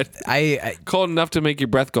 But I cold enough to make your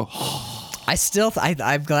breath go.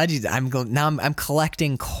 I'm glad I'm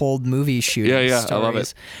collecting cold movie shooting. Yeah. Stories.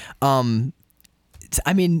 I love it.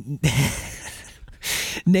 I mean,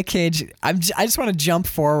 Nick Cage, I just want to jump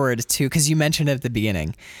forward to, because you mentioned it at the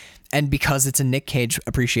beginning, and because it's a Nick Cage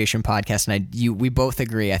appreciation podcast, and we both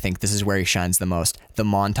agree, I think this is where he shines the most. The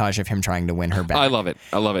montage of him trying to win her back. I love it.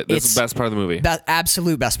 That's It's the best part of the movie.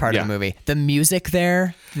 Absolute best part of the movie. The music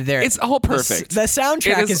there, It's all perfect. The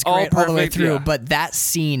soundtrack It is all great all the way perfect, through, yeah. but that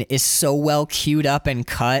scene is so well queued up and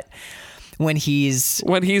cut when he's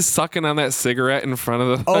sucking on that cigarette in front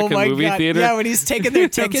of the oh fucking my movie God. theater. Yeah, when he's taking their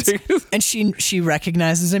tickets, and she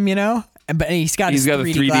recognizes him, but he's got his the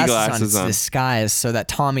 3D, 3D glasses on. on. It's disguised so that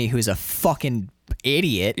Tommy, who's a fucking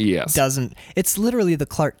idiot, Yes. doesn't. It's literally the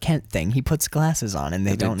Clark Kent thing. He puts glasses on and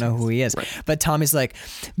they don't know who he is. Right. But Tommy's like,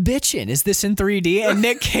 "Bitchin', is this in 3D?" And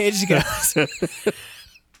Nick Cage goes.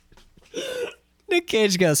 Nick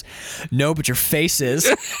Cage goes, "No, but your face is."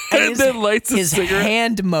 And then lights a his cigarette.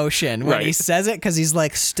 hand motion when he Right. says it, because he's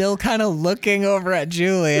like still kind of looking over at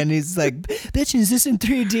Julie, and he's like, "Bitch, is this in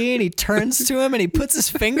 3D?" And he turns to him and he puts his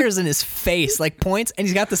fingers in his face, like points, and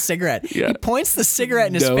he's got the cigarette. Yeah. He points the cigarette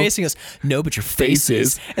in his No. face and goes, "No, but your face Face is."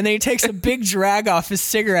 is. And then he takes a big drag off his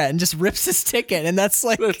cigarette and just rips his ticket, and that's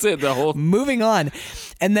like That's it. The whole moving on.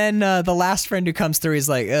 And then the last friend who comes through, he's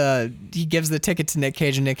like, he gives the ticket to Nick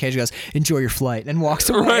Cage, and Nick Cage goes, "Enjoy your flight," and walks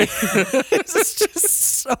away. Right. It's just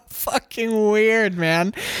so fucking weird,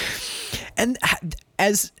 man. And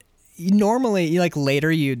as normally, like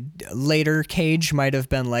later Cage might have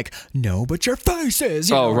been like, "No, but your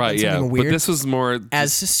faces." Oh, right, something yeah. Weird. But this was more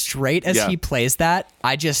As straight as Yeah. he plays that,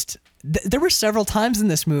 there were several times in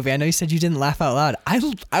this movie. I know you said you didn't laugh out loud.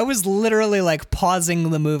 I was literally like pausing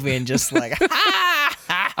the movie and just like,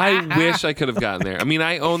 I wish I could have gotten there. I mean,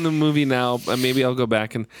 I own the movie now. Maybe I'll go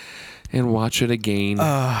back and watch it again.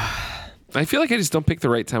 I feel like I just don't pick the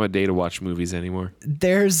right time of day to watch movies anymore.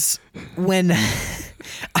 there's when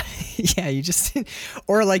yeah, you just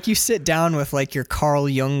or like you sit down with like your Carl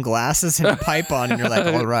Jung glasses and a pipe on, and you're like,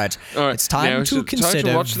 all right, All right, it's time now we to should try to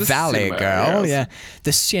consider watch the Valley cinema, Girl. yes. Yeah,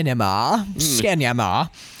 the cinema.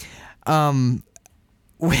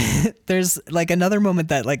 There's like another moment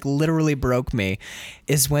that like literally broke me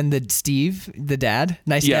is when the dad,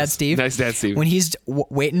 nice dad Yes, Steve, nice dad Steve. when he's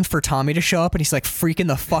waiting for Tommy to show up, and he's like freaking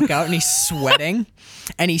the fuck out and he's sweating,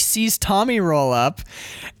 and he sees Tommy roll up,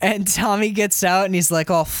 and Tommy gets out and he's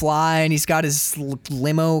like all fly, and he's got his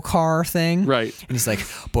limo car thing, Right. and he's like,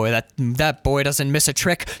 "Boy, that boy doesn't miss a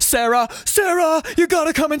trick. Sarah, you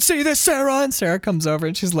gotta come and see this, Sarah." And Sarah comes over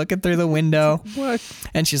and she's looking through the window. What?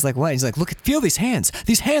 And she's like, "What?" He's like, feel these hands.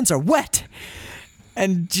 These hands are wet."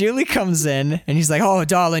 And Julie comes in and he's like, "Oh,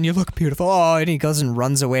 darling, you look beautiful." Oh, and he goes and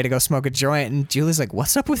runs away to go smoke a joint. And Julie's like,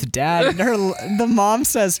 "What's up with Dad?" And the mom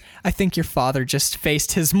says, "I think your father just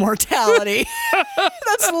faced his mortality."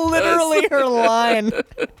 That's literally her line.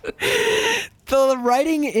 The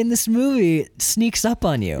writing in this movie sneaks up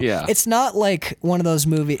on you. Yeah. It's not like one of those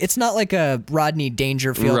movies. It's not like a Rodney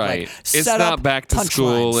Dangerfield. Right. Like, It's set not up, Back to punchline,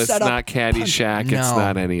 School. It's set up, not Caddyshack. punch- It's No.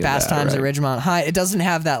 not any of Fast that. Times right. at Ridgemont High. It doesn't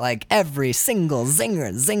have that like every single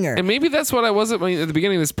zinger. And maybe that's what I wasn't. At the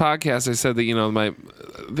beginning of this podcast, I said that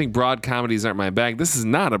I think broad comedies aren't my bag. This is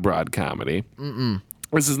not a broad comedy.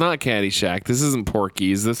 This is not Caddyshack. This isn't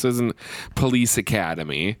Porky's. This isn't Police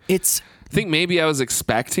Academy. It's I think maybe I was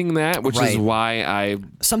expecting that, which is Right. why I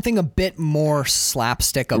something a bit more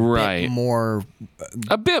slapstick, a Right. bit more,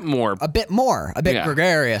 a bit Yeah.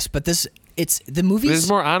 gregarious. But the movie. There's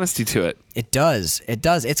more honesty to it. It does.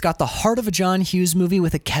 It's got the heart of a John Hughes movie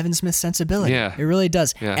with a Kevin Smith sensibility. Yeah. It really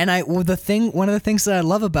does. Yeah. And one of the things that I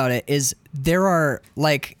love about it is there are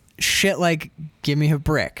like shit like "give me a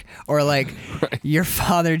brick" or like "your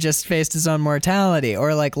father just faced his own mortality"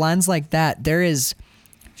 or like lines like that. There is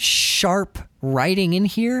sharp writing in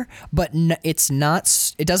here, but it's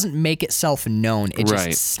not. It doesn't make itself known. It just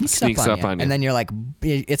Right. sneaks up on you. And then you're like,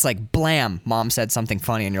 it's like blam. Mom said something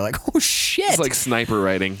funny, and you're like, oh shit. It's like sniper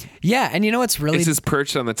writing. Yeah, and you know what's really It's just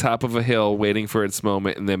perched on the top of a hill, waiting for its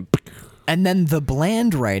moment, and then. And then the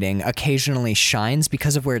bland writing occasionally shines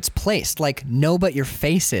because of where it's placed. Like "No, but your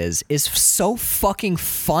face is so fucking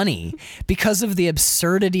funny because of the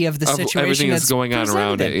absurdity of the situation. Everything that's that's going on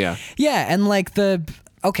around presented. it, yeah. Yeah, and like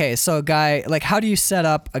okay, so a guy, like how do you set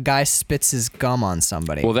up a guy spits his gum on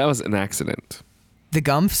somebody? Well, that was an accident. The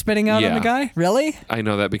gum spitting out on Yeah. the guy? Really? I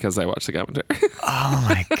know that because I watched the commentary. Oh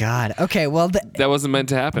my God. Okay, well, That wasn't meant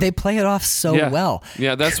to happen. they play it off so yeah. well.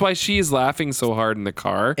 Yeah, that's why she's laughing so hard in the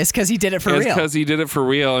car. It's because he did it for It's real. because he did it for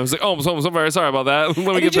real. I was like, oh, I'm so very sorry about that. Let me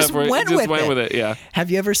And he get just that for you. went He just with went it. with it. Yeah. Have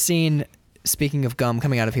you ever seen, speaking of gum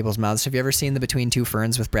coming out of people's mouths, have you ever seen the Between Two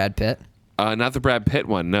Ferns with Brad Pitt? Not the Brad Pitt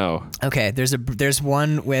one. No. Okay, there's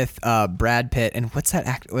one with Brad Pitt and what's that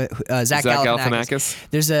act? Zach Galifianakis.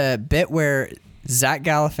 There's a bit where Zach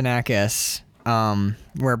Galifianakis,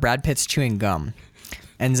 where Brad Pitt's chewing gum,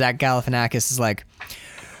 and Zach Galifianakis is like,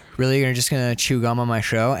 really, you're just gonna chew gum on my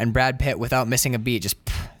show? And Brad Pitt, without missing a beat, just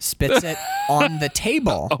spits it on the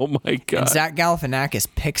table. Oh my God. And Zach Galifianakis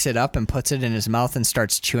picks it up and puts it in his mouth and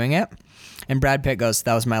starts chewing it. And Brad Pitt goes,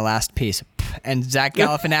 "That was my last piece." And Zach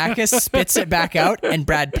Galifianakis spits it back out, and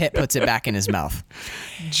Brad Pitt puts it back in his mouth.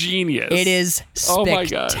 Genius. It is Oh my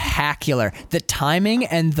God. spectacular. The timing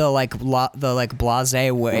and the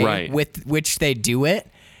blasé way Right. with which they do it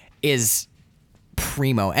is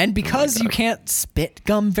primo. And because you can't spit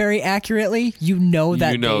gum very accurately, you know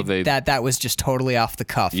that that was just totally off the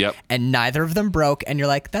cuff. Yep. And neither of them broke. And you're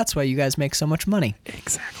like, that's why you guys make so much money.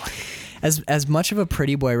 Exactly. As much of a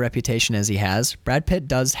pretty boy reputation as he has, Brad Pitt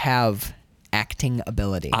does have acting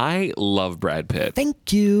ability. I love Brad Pitt.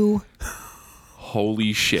 Thank you.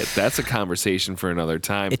 Holy shit. That's a conversation for another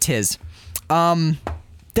time. It is. Do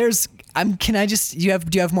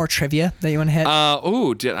you have more trivia that you want to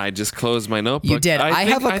hit? Did I just close my notebook? You did. I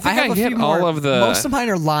think have a hit few more. all of the. Most of mine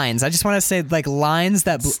are lines. I just want to say like lines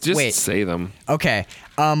that. Just say them. Okay.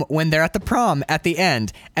 When they're at the prom at the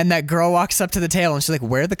end, and that girl walks up to the table and she's like,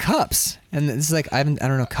 "Where are the cups?" And it's like, I don't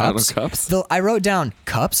know, cups. I don't know, cups? I wrote down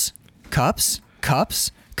cups, because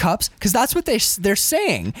that's what they're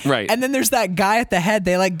saying. Right. And then there's that guy at the head.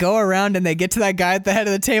 They like go around and they get to that guy at the head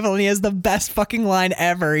of the table, and he has the best fucking line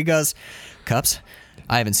ever. He goes, "Cups?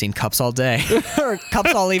 I haven't seen cups all day." Or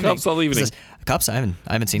cups all evening. Cups all evening. He says, "Cups? I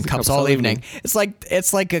haven't seen cups all evening." It's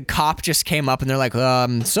like a cop just came up and they're like,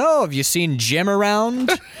 "So have you seen Jim around?"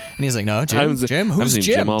 And he's like, "No, Jim. haven't Who's seen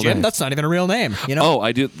Jim? Jim all day." That's not even a real name." You know? Oh,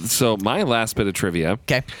 I do. So my last bit of trivia.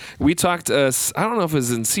 Okay. We talked. I don't know if it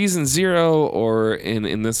was in season 0 or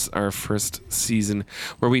in this our first season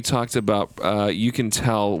where we talked about. You can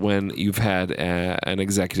tell when you've had an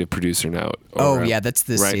executive producer note. Oh yeah, that's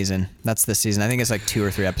this right? season. That's this season. I think it's like 2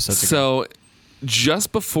 or 3 episodes ago. So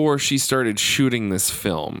just before she started shooting this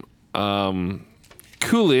film,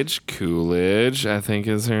 Coolidge, I think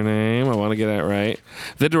is her name. I want to get that right.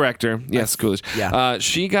 The director, yes, Coolidge. Yeah.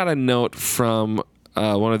 She got a note from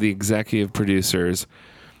one of the executive producers,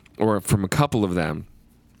 or from a couple of them,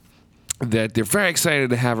 that they're very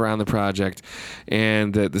excited to have her on the project,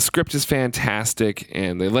 and that the script is fantastic,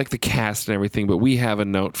 and they like the cast and everything, but we have a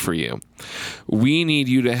note for you. We need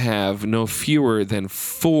you to have no fewer than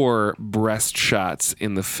 4 breast shots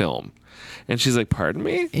in the film. And she's like, "Pardon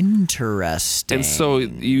me?" Interesting. And so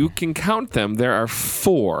you can count them. There are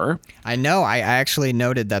 4. I know. I actually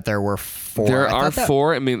noted that there were 4. There are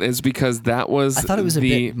 4. I mean, it's because that was. I thought it was a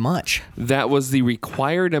bit much. That was the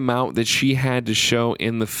required amount that she had to show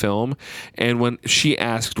in the film. And when she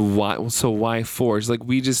asked why, so why 4? She's like,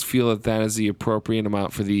 "We just feel that is the appropriate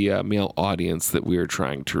amount for the male audience that we are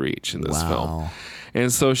trying to reach in this film."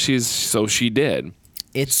 And so she did.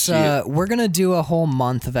 It's we're gonna do a whole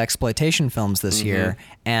month of exploitation films this year,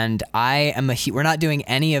 and I am we're not doing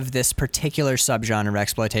any of this particular subgenre of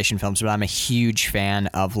exploitation films, but I'm a huge fan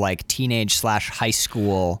of like teenage / high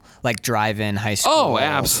school, like drive-in high school. Oh,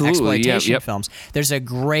 absolutely. Exploitation films. There's a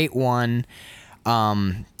great one.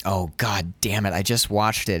 Oh god damn it! I just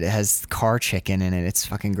watched it. It has Car Chicken in it. It's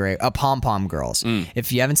fucking great. Pom Pom Girls.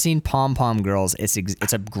 If you haven't seen Pom Pom Girls, it's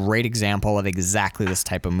a great example of exactly this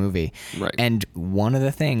type of movie. Right. And one of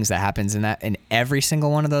the things that happens in every single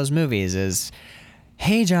one of those movies is,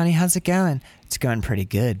 "Hey Johnny, how's it going?" "It's going pretty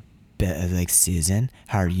good." Like, "Susan,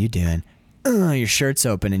 how are you doing?" Your shirt's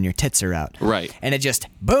open and your tits are out. Right. And it just,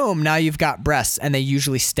 boom, now you've got breasts, and they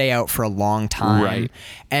usually stay out for a long time. Right.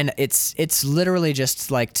 And it's literally just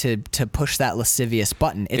like to push that lascivious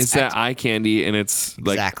button. It's that eye candy, and it's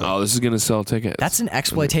like, Exactly. "Oh, this is going to sell tickets." That's an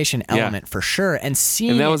exploitation element for sure. And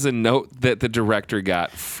seeing And that was a note that the director got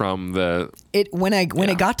from the. when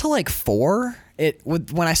it got to like 4,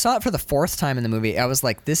 when I saw it for the 4th time in the movie, I was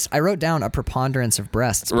like, I wrote down a preponderance of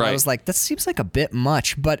breasts, but I Right. was like, this seems like a bit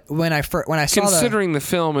much. But when I saw Considering the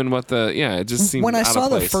film and what it just seemed when I out saw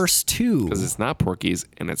of the place. first 2, Because it's not Porky's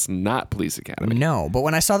and it's not Police Academy. no, but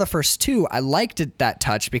when I saw the first 2, I liked it, that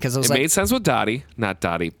touch, because I was It like, made sense with Dottie, not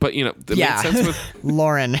Dottie, but it made sense with.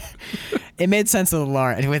 Lauren. It made sense with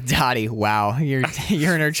Lauren, with Dottie. Wow, your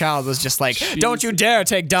inner child was just like, "Don't you dare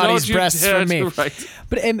take Dottie's Don't you breasts dare from me." to- right.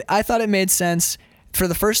 But I thought it made sense for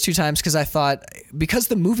the first 2 times, because I thought, because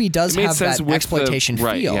the movie does made have sense that with exploitation the-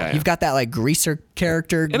 right, feel. yeah. You've got that like greaser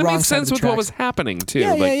character. And it wrong made side of sense the with what tracks. was happening too.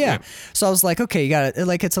 Yeah, Like, yeah. So I was like, okay, you got it.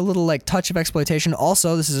 Like, it's a little like touch of exploitation.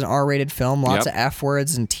 Also, this is an R-rated film, lots Yep. of F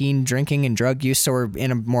words and teen drinking and drug use. So we're in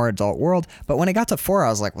a more adult world. But when it got to 4, I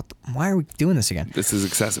was like, why are we doing this again? This is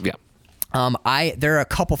excessive. Yeah. There are a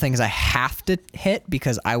couple things I have to hit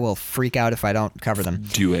because I will freak out if I don't cover them.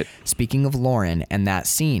 Do it. Speaking of Lauren and that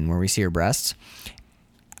scene where we see her breasts,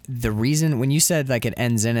 the reason when you said like it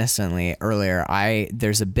ends innocently earlier,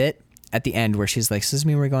 there's a bit at the end where she's like, "Does this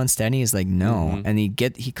mean we're going steady?" He's like, "No," and he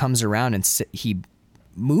comes around and he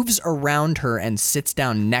moves around her and sits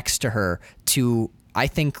down next to her to, I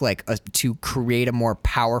think, like to create a more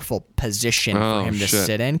powerful position for him to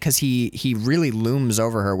sit in, because he really looms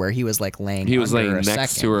over her where he was like laying. He was under laying her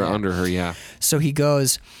next second. to her, Yeah. under her. Yeah. So he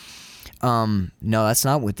goes, "No, that's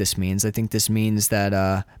not what this means. I think this means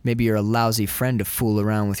that maybe you're a lousy friend to fool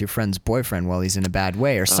around with your friend's boyfriend while he's in a bad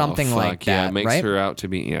way," or something fuck, like yeah, that. it makes right? her out to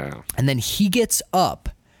be, yeah. And then he gets up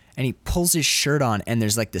and he pulls his shirt on, and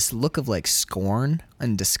there's like this look of like scorn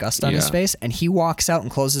and disgust on his Yeah. face. And he walks out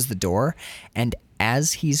and closes the door. And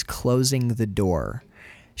as he's closing the door,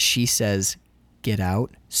 she says, "Get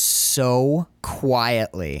out," so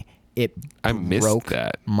quietly. It I missed broke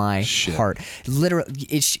that. my Shit. heart. Literally,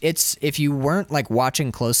 it's if you weren't like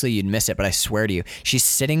watching closely, you'd miss it. But I swear to you, she's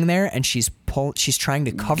sitting there and she's trying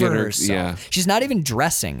to cover Get her- herself. yeah. She's not even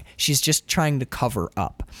dressing. She's just trying to cover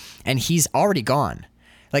up, and he's already gone.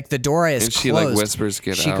 Like the door is And she, closed. like, whispers,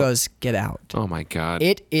 "Get She out." goes, "Get out." Oh my God.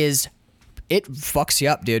 It fucks you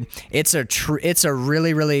up, dude. It's a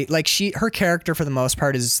really, really, like, her character for the most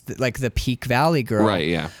part is like the Peak Valley girl. Right,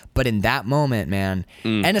 yeah. But in that moment, man,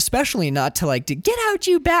 and especially not to like, "Get out,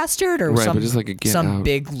 you bastard," or Right, some, but just like a "Get some out."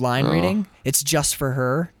 big line reading. It's just for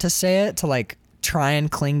her to say it, to like try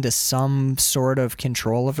and cling to some sort of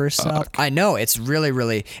control of herself. I know, it's really,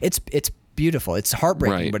 really, it's beautiful. It's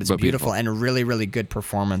heartbreaking, Right, but it's but beautiful and a really, really good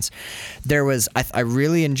performance. There was, I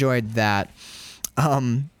really enjoyed that.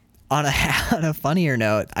 On a funnier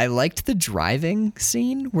note, I liked the driving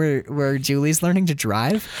scene where Julie's learning to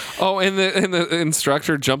drive. Oh, and the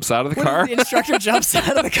instructor jumps out of the When car. the instructor jumps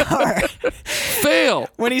out of the car. Fail.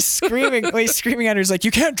 When he's screaming at her, he's like,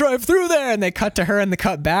 "You can't drive through there!" And they cut to her and the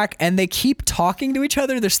cut back, and they keep talking to each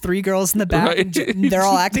other. There's 3 girls in the back, and they're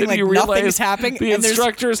all acting Then like you realize nothing's happening. The and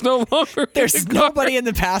instructor is no longer. there's nobody in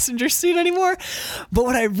the passenger seat anymore. But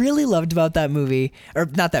what I really loved about that movie, or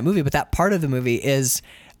not that movie, but that part of the movie, is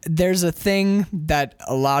there's a thing that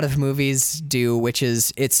a lot of movies do, which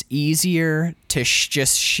is it's easier to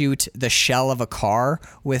just shoot the shell of a car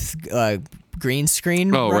with green screen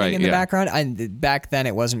running right, in the yeah. background. And back then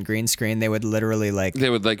it wasn't green screen. They would literally like They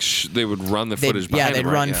would they would run the footage they'd behind them,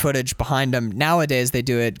 right? run Yeah. footage behind them. Nowadays they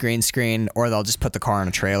do it green screen, or they'll just put the car on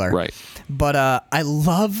a trailer. Right. But I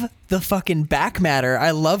love the fucking back matter. I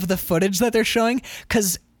love the footage that they're showing,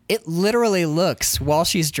 because it literally looks, while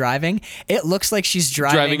she's driving, it looks like she's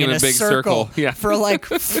driving in a big circle, Yeah. for like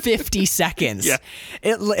 50 seconds. Yeah.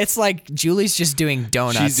 It's like Julie's just doing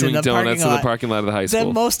donuts. She's doing in the donuts parking in the lot. parking lot of the high The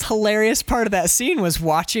school. most hilarious part of that scene was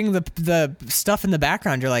watching the stuff in the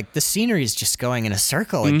background. You're like, the scenery is just going in a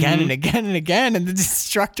circle again Mm-hmm. and again and again, and the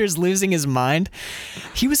instructor's losing his mind.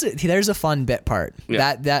 There's a fun bit part.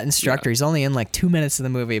 Yeah. That instructor, he's only in like 2 minutes of the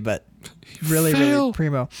movie, but really, Fail. really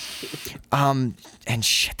primo. And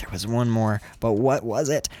shit, there was one more, but what was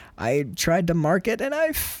it? I tried to mark it and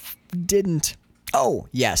I didn't. Oh,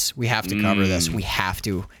 yes, we have to cover this. We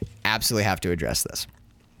absolutely have to address this.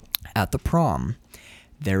 At the prom,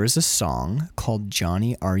 there is a song called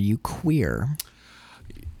 "Johnny, Are You Queer?"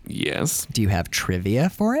 Yes. Do you have trivia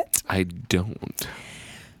for it? I don't.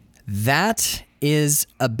 That is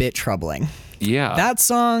a bit troubling. Yeah. That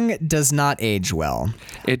song does not age well.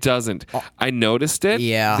 It doesn't. I noticed it.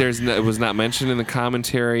 Yeah. It was not mentioned in the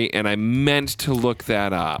commentary, and I meant to look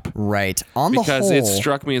that up Right. On the because whole, it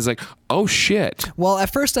struck me as like, oh shit. well,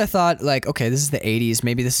 at first I thought like, okay, this is the 80s.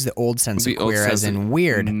 Maybe this is the old sense The of old queer, as sense of- in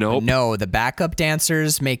weird. Nope. No, the backup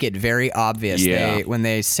dancers make it very obvious. Yeah. When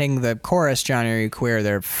they sing the chorus, "Johnny, Are You Queer?"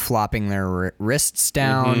 they're flopping their wrists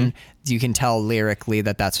down. Mm-hmm. You can tell lyrically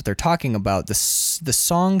that that's what they're talking about. The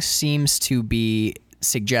song seems to be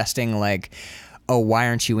suggesting like, "Oh, why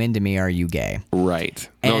aren't you into me? Are you gay?" Right.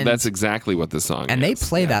 No, And- that's exactly what the song And is. they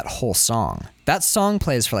play that whole song. That song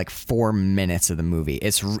plays for like 4 minutes of the movie.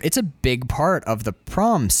 It's a big part of the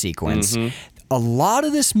prom sequence. Mm-hmm. A lot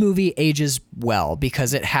of this movie ages well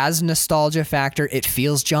because it has nostalgia factor. It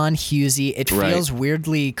feels John Hughesy. It Right. feels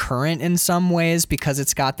weirdly current in some ways because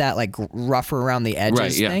it's got that like rougher around the edges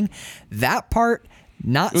Right, yeah. thing. That part,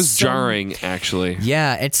 not It was so jarring, actually.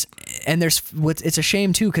 yeah, it's a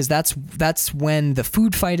shame too because that's when the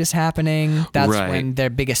food fight is happening. That's Right. when their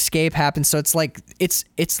big escape happens. So it's like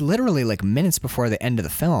it's literally like minutes before the end of the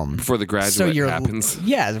film. Before the graduate happens.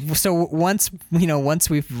 Yeah. So once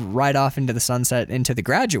we ride off into the sunset into The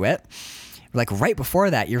Graduate, like right before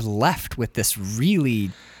that, you're left with this really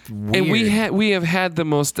weird. And we have had the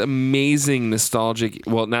most amazing nostalgic,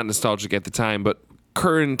 well, not nostalgic at the time, but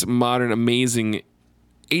current modern amazing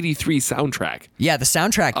 '83 soundtrack Yeah, the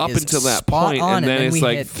soundtrack up is until that spot point, on, and then it's we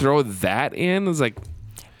like hit- throw that in. It's like,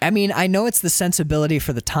 I mean, I know it's the sensibility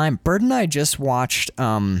for the time. Bird and I just watched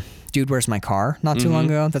Dude, Where's My Car not too long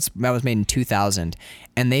ago. That was made in 2000,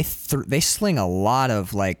 and they sling a lot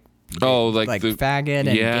of like like the faggot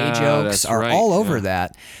and yeah, gay jokes that's are right, all over yeah.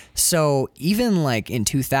 that. So even like in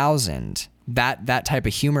 2000, that type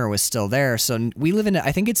of humor was still there. So we live in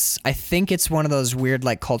I think it's one of those weird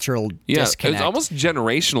like cultural Yeah, disconnect. it's almost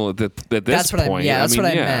generational at this that's what point. that's what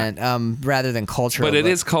I yeah. meant. Rather than cultural, But it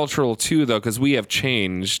is cultural too, though, because we have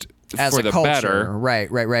changed as for a the culture, better.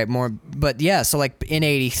 right, more. But yeah, so like in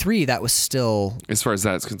 '83, that was still As far as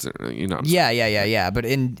that's concerned, yeah. But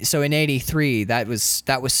in '83, that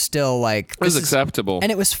was still like it was this is- acceptable, and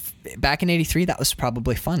it was back in '83. That was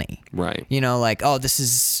probably funny, right? You know, like this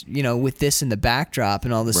is with this in the backdrop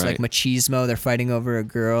and all this like Right. machismo. They're fighting over a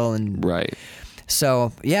girl and Right.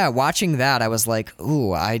 So yeah, watching that, I was like,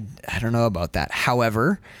 ooh, I don't know about that.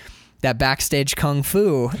 However, that backstage kung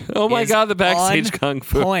fu. Oh my is God, the backstage on kung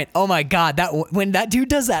fu. point. Oh my God, when that dude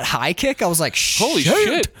does that high kick, I was like, Holy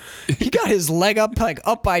shit. He got his leg up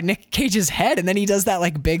by Nick Cage's head, and then he does that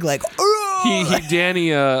like big like. He Danny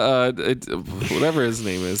whatever his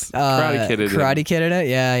name is, Karate Kidded him. Karate Kidded it.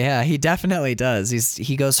 Yeah. He definitely does.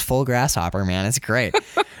 He goes full grasshopper, man. It's great.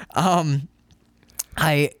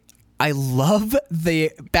 I love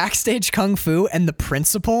the backstage kung fu and the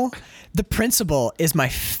principal. The principal is my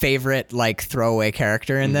favorite like throwaway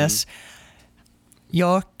character in this.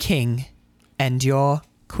 You're king and you're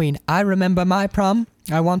queen. I remember my prom.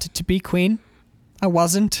 I wanted to be queen. I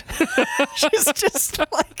wasn't. She's just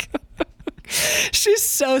like she's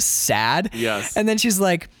so sad. Yes. And then she's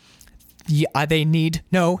like, yeah, they need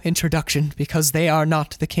no introduction because they are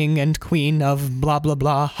not the king and queen of blah, blah,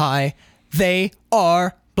 blah, hi. They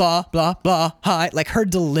are blah, blah, blah, hi. Like her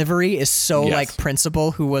delivery is so Yes. like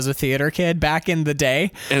Principal, who was a theater kid back in the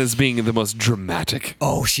day. And as being the most dramatic.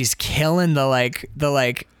 Oh, she's killing the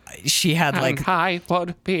she had like And I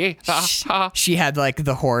would be. she had like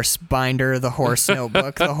the horse binder, the horse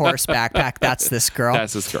notebook, the horse backpack. That's this girl.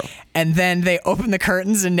 That's this girl. And then they open the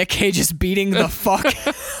curtains and Nick Cage is beating the fuck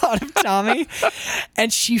out of Tommy.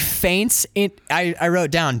 And she faints. I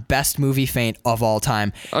wrote down best movie faint of all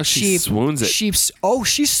time. Oh, she swoons it. She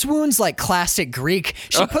swoons like classic Greek.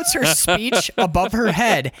 She puts her speech above her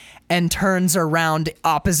head and turns around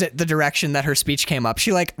opposite the direction that her speech came up.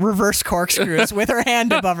 She like reverse corkscrews with her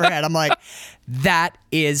hand above her head. I'm like, that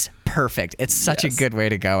is perfect. It's such a good way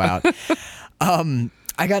to go out.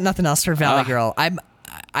 I got nothing else for Valley Girl.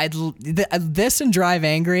 This and Drive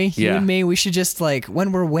Angry, you Yeah. and me, we should just like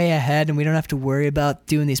when we're way ahead and we don't have to worry about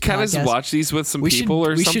doing these Kind of podcasts. just watch these with some people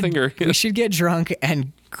or something. We should get drunk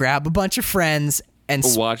and grab a bunch of friends and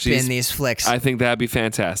watch spin these flicks. I think that'd be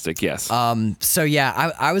fantastic. Yes. So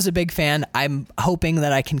yeah, I was a big fan. I'm hoping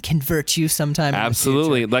that I can convert you sometime. in the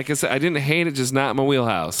Absolutely. future. Like I said, I didn't hate it, just not in my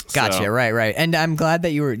wheelhouse. Gotcha. So. Right. And I'm glad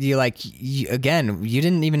that you again, you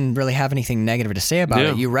didn't even really have anything negative to say about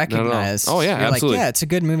No, it. You not at all. recognize. Oh, yeah, you're absolutely. Like, yeah, it's a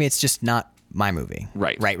good movie. It's just not my movie.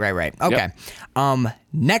 Right. Okay.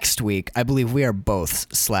 Next week, I believe we are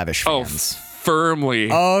both Slavish Oh, fans.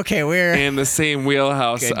 firmly. Okay, we're in the same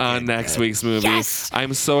wheelhouse Good, on good, next good. week's movie. Yes!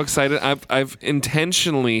 I'm so excited. I've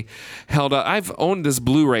intentionally held up. I've owned this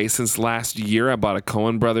Blu-ray since last year. I bought a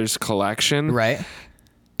Coen Brothers collection. right.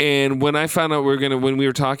 And when I found out when we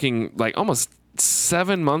were talking like almost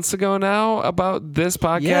 7 months ago now about this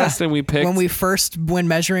podcast, and we picked when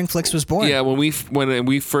Measuring Flicks was born. when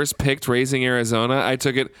we first picked Raising Arizona, I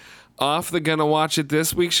took it off the gonna watch it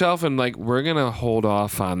this week shelf and like we're gonna hold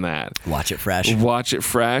off on that. Watch it fresh. Watch it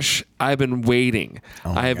fresh. I've been waiting.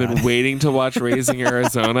 I have been waiting to watch Raising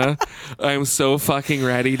Arizona. I'm so fucking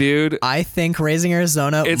ready, dude. I think Raising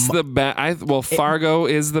Arizona. It's the best. Fargo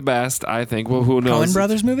is the best. I think. Well, who knows? Coen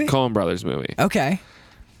Brothers movie? Coen Brothers movie. Okay.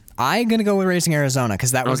 I'm going to go with Raising Arizona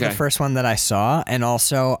because that was the Okay. first one that I saw. And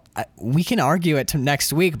also, we can argue it to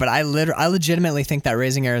next week, but I legitimately think that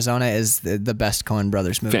Raising Arizona is the best Coen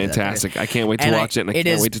Brothers movie. that there is. Fantastic. I can't wait to And watch it, and I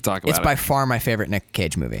can't wait to talk about It's it. by far my favorite Nick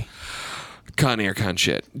Cage movie. Con Air, con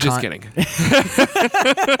shit. Just kidding.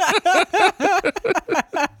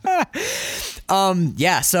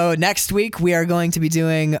 Yeah, so next week we are going to be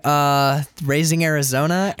doing Raising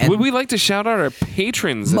Arizona. And Would we like to shout out our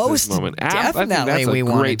patrons at most this moment? definitely we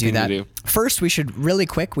want to do that. Do. First, we should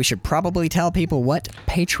probably tell people what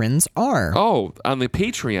patrons are. Oh, on the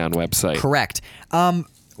Patreon website. Correct.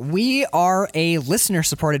 We are a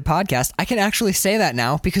listener-supported podcast. I can actually say that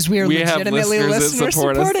now because we are legitimately have listeners that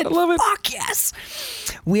support us. listener-supported. I love it. Fuck yes.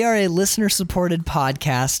 We are a listener-supported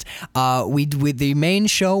podcast. The main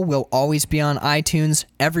show will always be on iTunes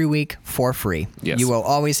every week for free. Yes. You will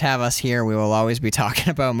always have us here. We will always be talking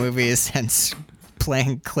about movies and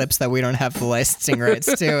playing clips that we don't have the licensing rights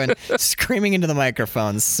to and screaming into the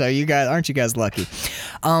microphones. So aren't you guys lucky?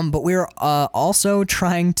 But we're also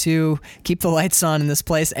trying to keep the lights on in this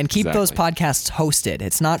place and keep those podcasts hosted.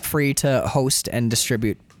 It's not free to host and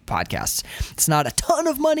distribute podcasts. It's not a ton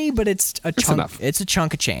of money, but it's a chunk. Enough. It's a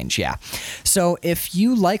chunk of change, yeah. So if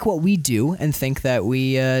you like what we do and think that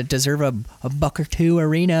we deserve a buck or two a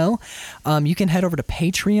Reno, you can head over to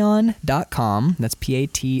patreon.com. That's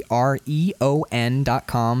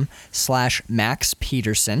patreon.com/Max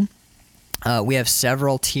Peterson. We have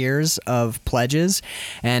several tiers of pledges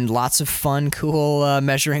and lots of fun, cool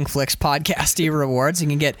Measuring Flicks podcasty rewards. You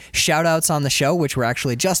can get shout-outs on the show, which we're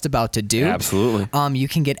actually just about to do. Absolutely. You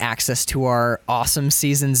can get access to our awesome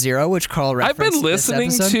Season 0, which Carl referenced. I've been listening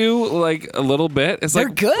to like a little bit. It's They're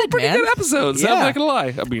like good, pretty man. good episodes. Yeah. I'm not gonna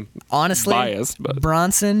lie. I mean, Honestly, biased, but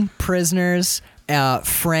Bronson, Prisoners,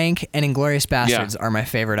 Frank, and Inglorious Bastards are my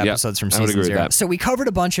favorite episodes from I would Season agree with 0. that. So we covered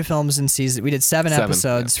a bunch of films in season. We did seven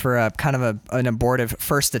episodes for a kind of an abortive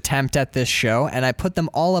first attempt at this show, and I put them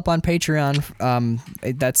all up on Patreon.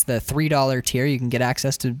 That's the $3 tier. You can get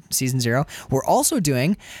access to Season 0. We're also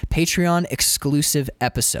doing Patreon exclusive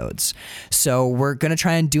episodes. So we're going to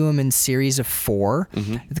try and do them in series of 4,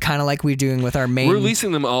 kind of like we're doing with our main... we're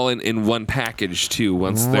releasing them all in one package too.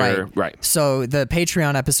 Once they're right. So the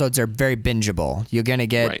Patreon episodes are very bingeable. You're gonna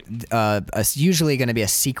get usually going to be a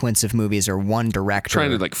sequence of movies or one director. Trying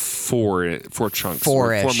to like four chunks,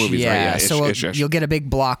 Four-ish, four movies. yeah. Right? So Ish. you'll get a big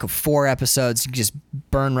block of 4 episodes. You can just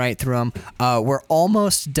burn right through them. We're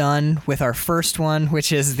almost done with our first one,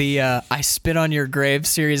 which is the I Spit on Your Grave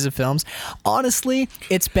series of films. Honestly,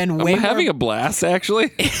 it's been way I'm having more... a blast, actually.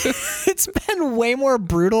 It's been way more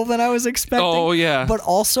brutal than I was expecting. Oh, yeah. But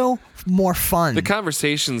also more fun. The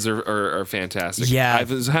conversations are fantastic. Yeah, I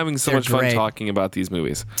was having so they're much fun great. talking about these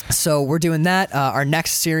movies. So we're doing that. Our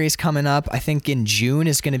next series coming up, I think in June,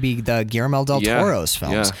 is going to be the Guillermo del Toro's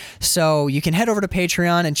films. Yeah. So you can head over to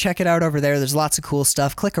Patreon and check it out over there. There's lots of cool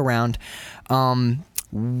stuff. Click around.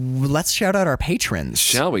 Let's shout out our patrons.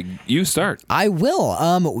 Shall we? You start. I will.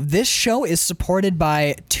 This show is supported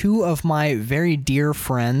by 2 of my very dear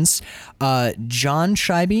friends, John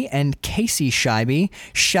Scheibe and Casey Scheibe.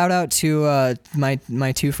 Shout out to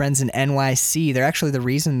my 2 friends in NYC. They're actually the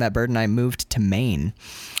reason that Bird and I moved to Maine.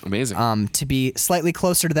 Amazing. To be slightly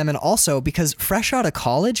closer to them, and also because fresh out of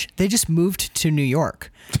college, they just moved to New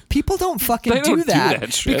York. People don't fucking They don't do that, do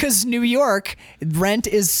that shit. because New York rent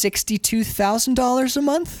is $62,000 a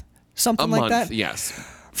month, something a like month, that. yes.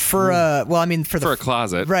 For For a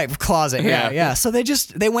closet. right? Closet, yeah. Yeah. So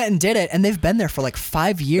they went and did it, and they've been there for like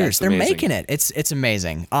 5 years. That's They're amazing. making it. It's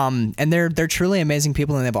amazing. And they're truly amazing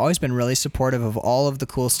people, and they've always been really supportive of all of the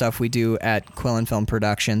cool stuff we do at Quillen Film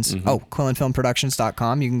Productions. Mm-hmm.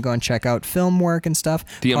 QuillenFilmProductions.com. You can go and check out film work and stuff.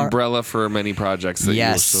 The umbrella for many projects that you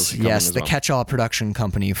will still see coming as the well. catch-all production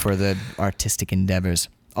company for the artistic endeavors.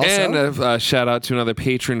 Also, And a shout out to another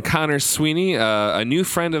patron, Connor Sweeney, a new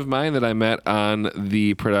friend of mine that I met on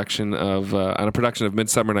the production of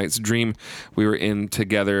Midsummer Night's Dream. We were in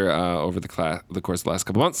together over the course of the last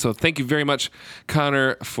couple months. So thank you very much,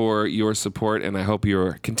 Connor, for your support, and I hope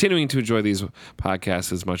you're continuing to enjoy these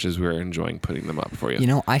podcasts as much as we're enjoying putting them up for you. you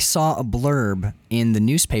know, I saw a blurb in the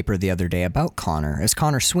newspaper the other day about Connor. It's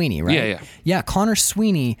Connor Sweeney, right? Yeah. Yeah, Connor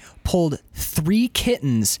Sweeney pulled 3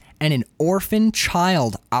 kittens and an orphan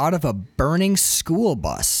child out of a burning school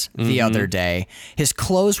bus the other day. His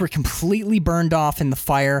clothes were completely burned off in the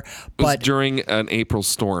fire, It was but during an April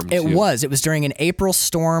storm. it too. was during an April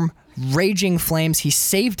storm, raging flames. He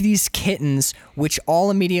saved these kittens, which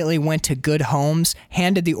all immediately went to good homes,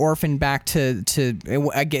 handed the orphan back to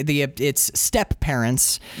its step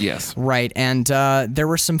parents. Yes. Right, and there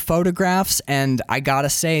were some photographs, and I gotta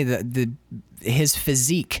say that his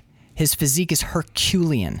physique is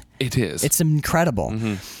Herculean. It is. It's incredible.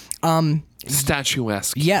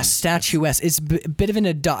 statuesque. Yes, statuesque. It's a bit of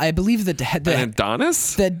an I believe that An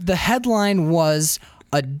Adonis? the headline was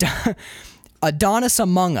Adonis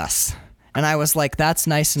Among Us. And I was like, that's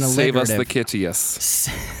nice and Save us alliterative. the kittius.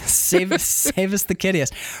 Save us the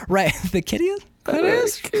kittiest. Right. The kittiest?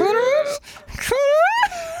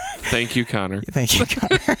 Thank you, Connor. Thank you,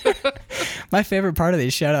 Connor. My favorite part of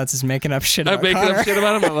these shout-outs is making up shit I'm about making Connor. up shit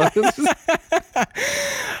about him.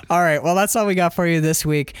 All right. Well, that's all we got for you this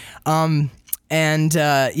week. And,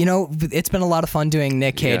 it's been a lot of fun doing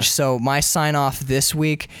Nick Cage. Yeah. So my sign off this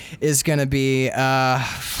week is going to be, you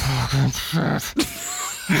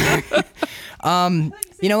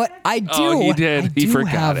know what? I do. Oh, you did. I You do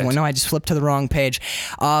forgot have it. one. No, I just flipped to the wrong page.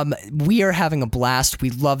 We are having a blast.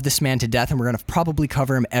 We love this man to death, and we're going to probably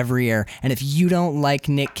cover him every year. And if you don't like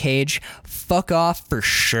Nick Cage, fuck off for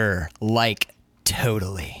sure. Like,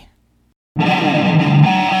 totally.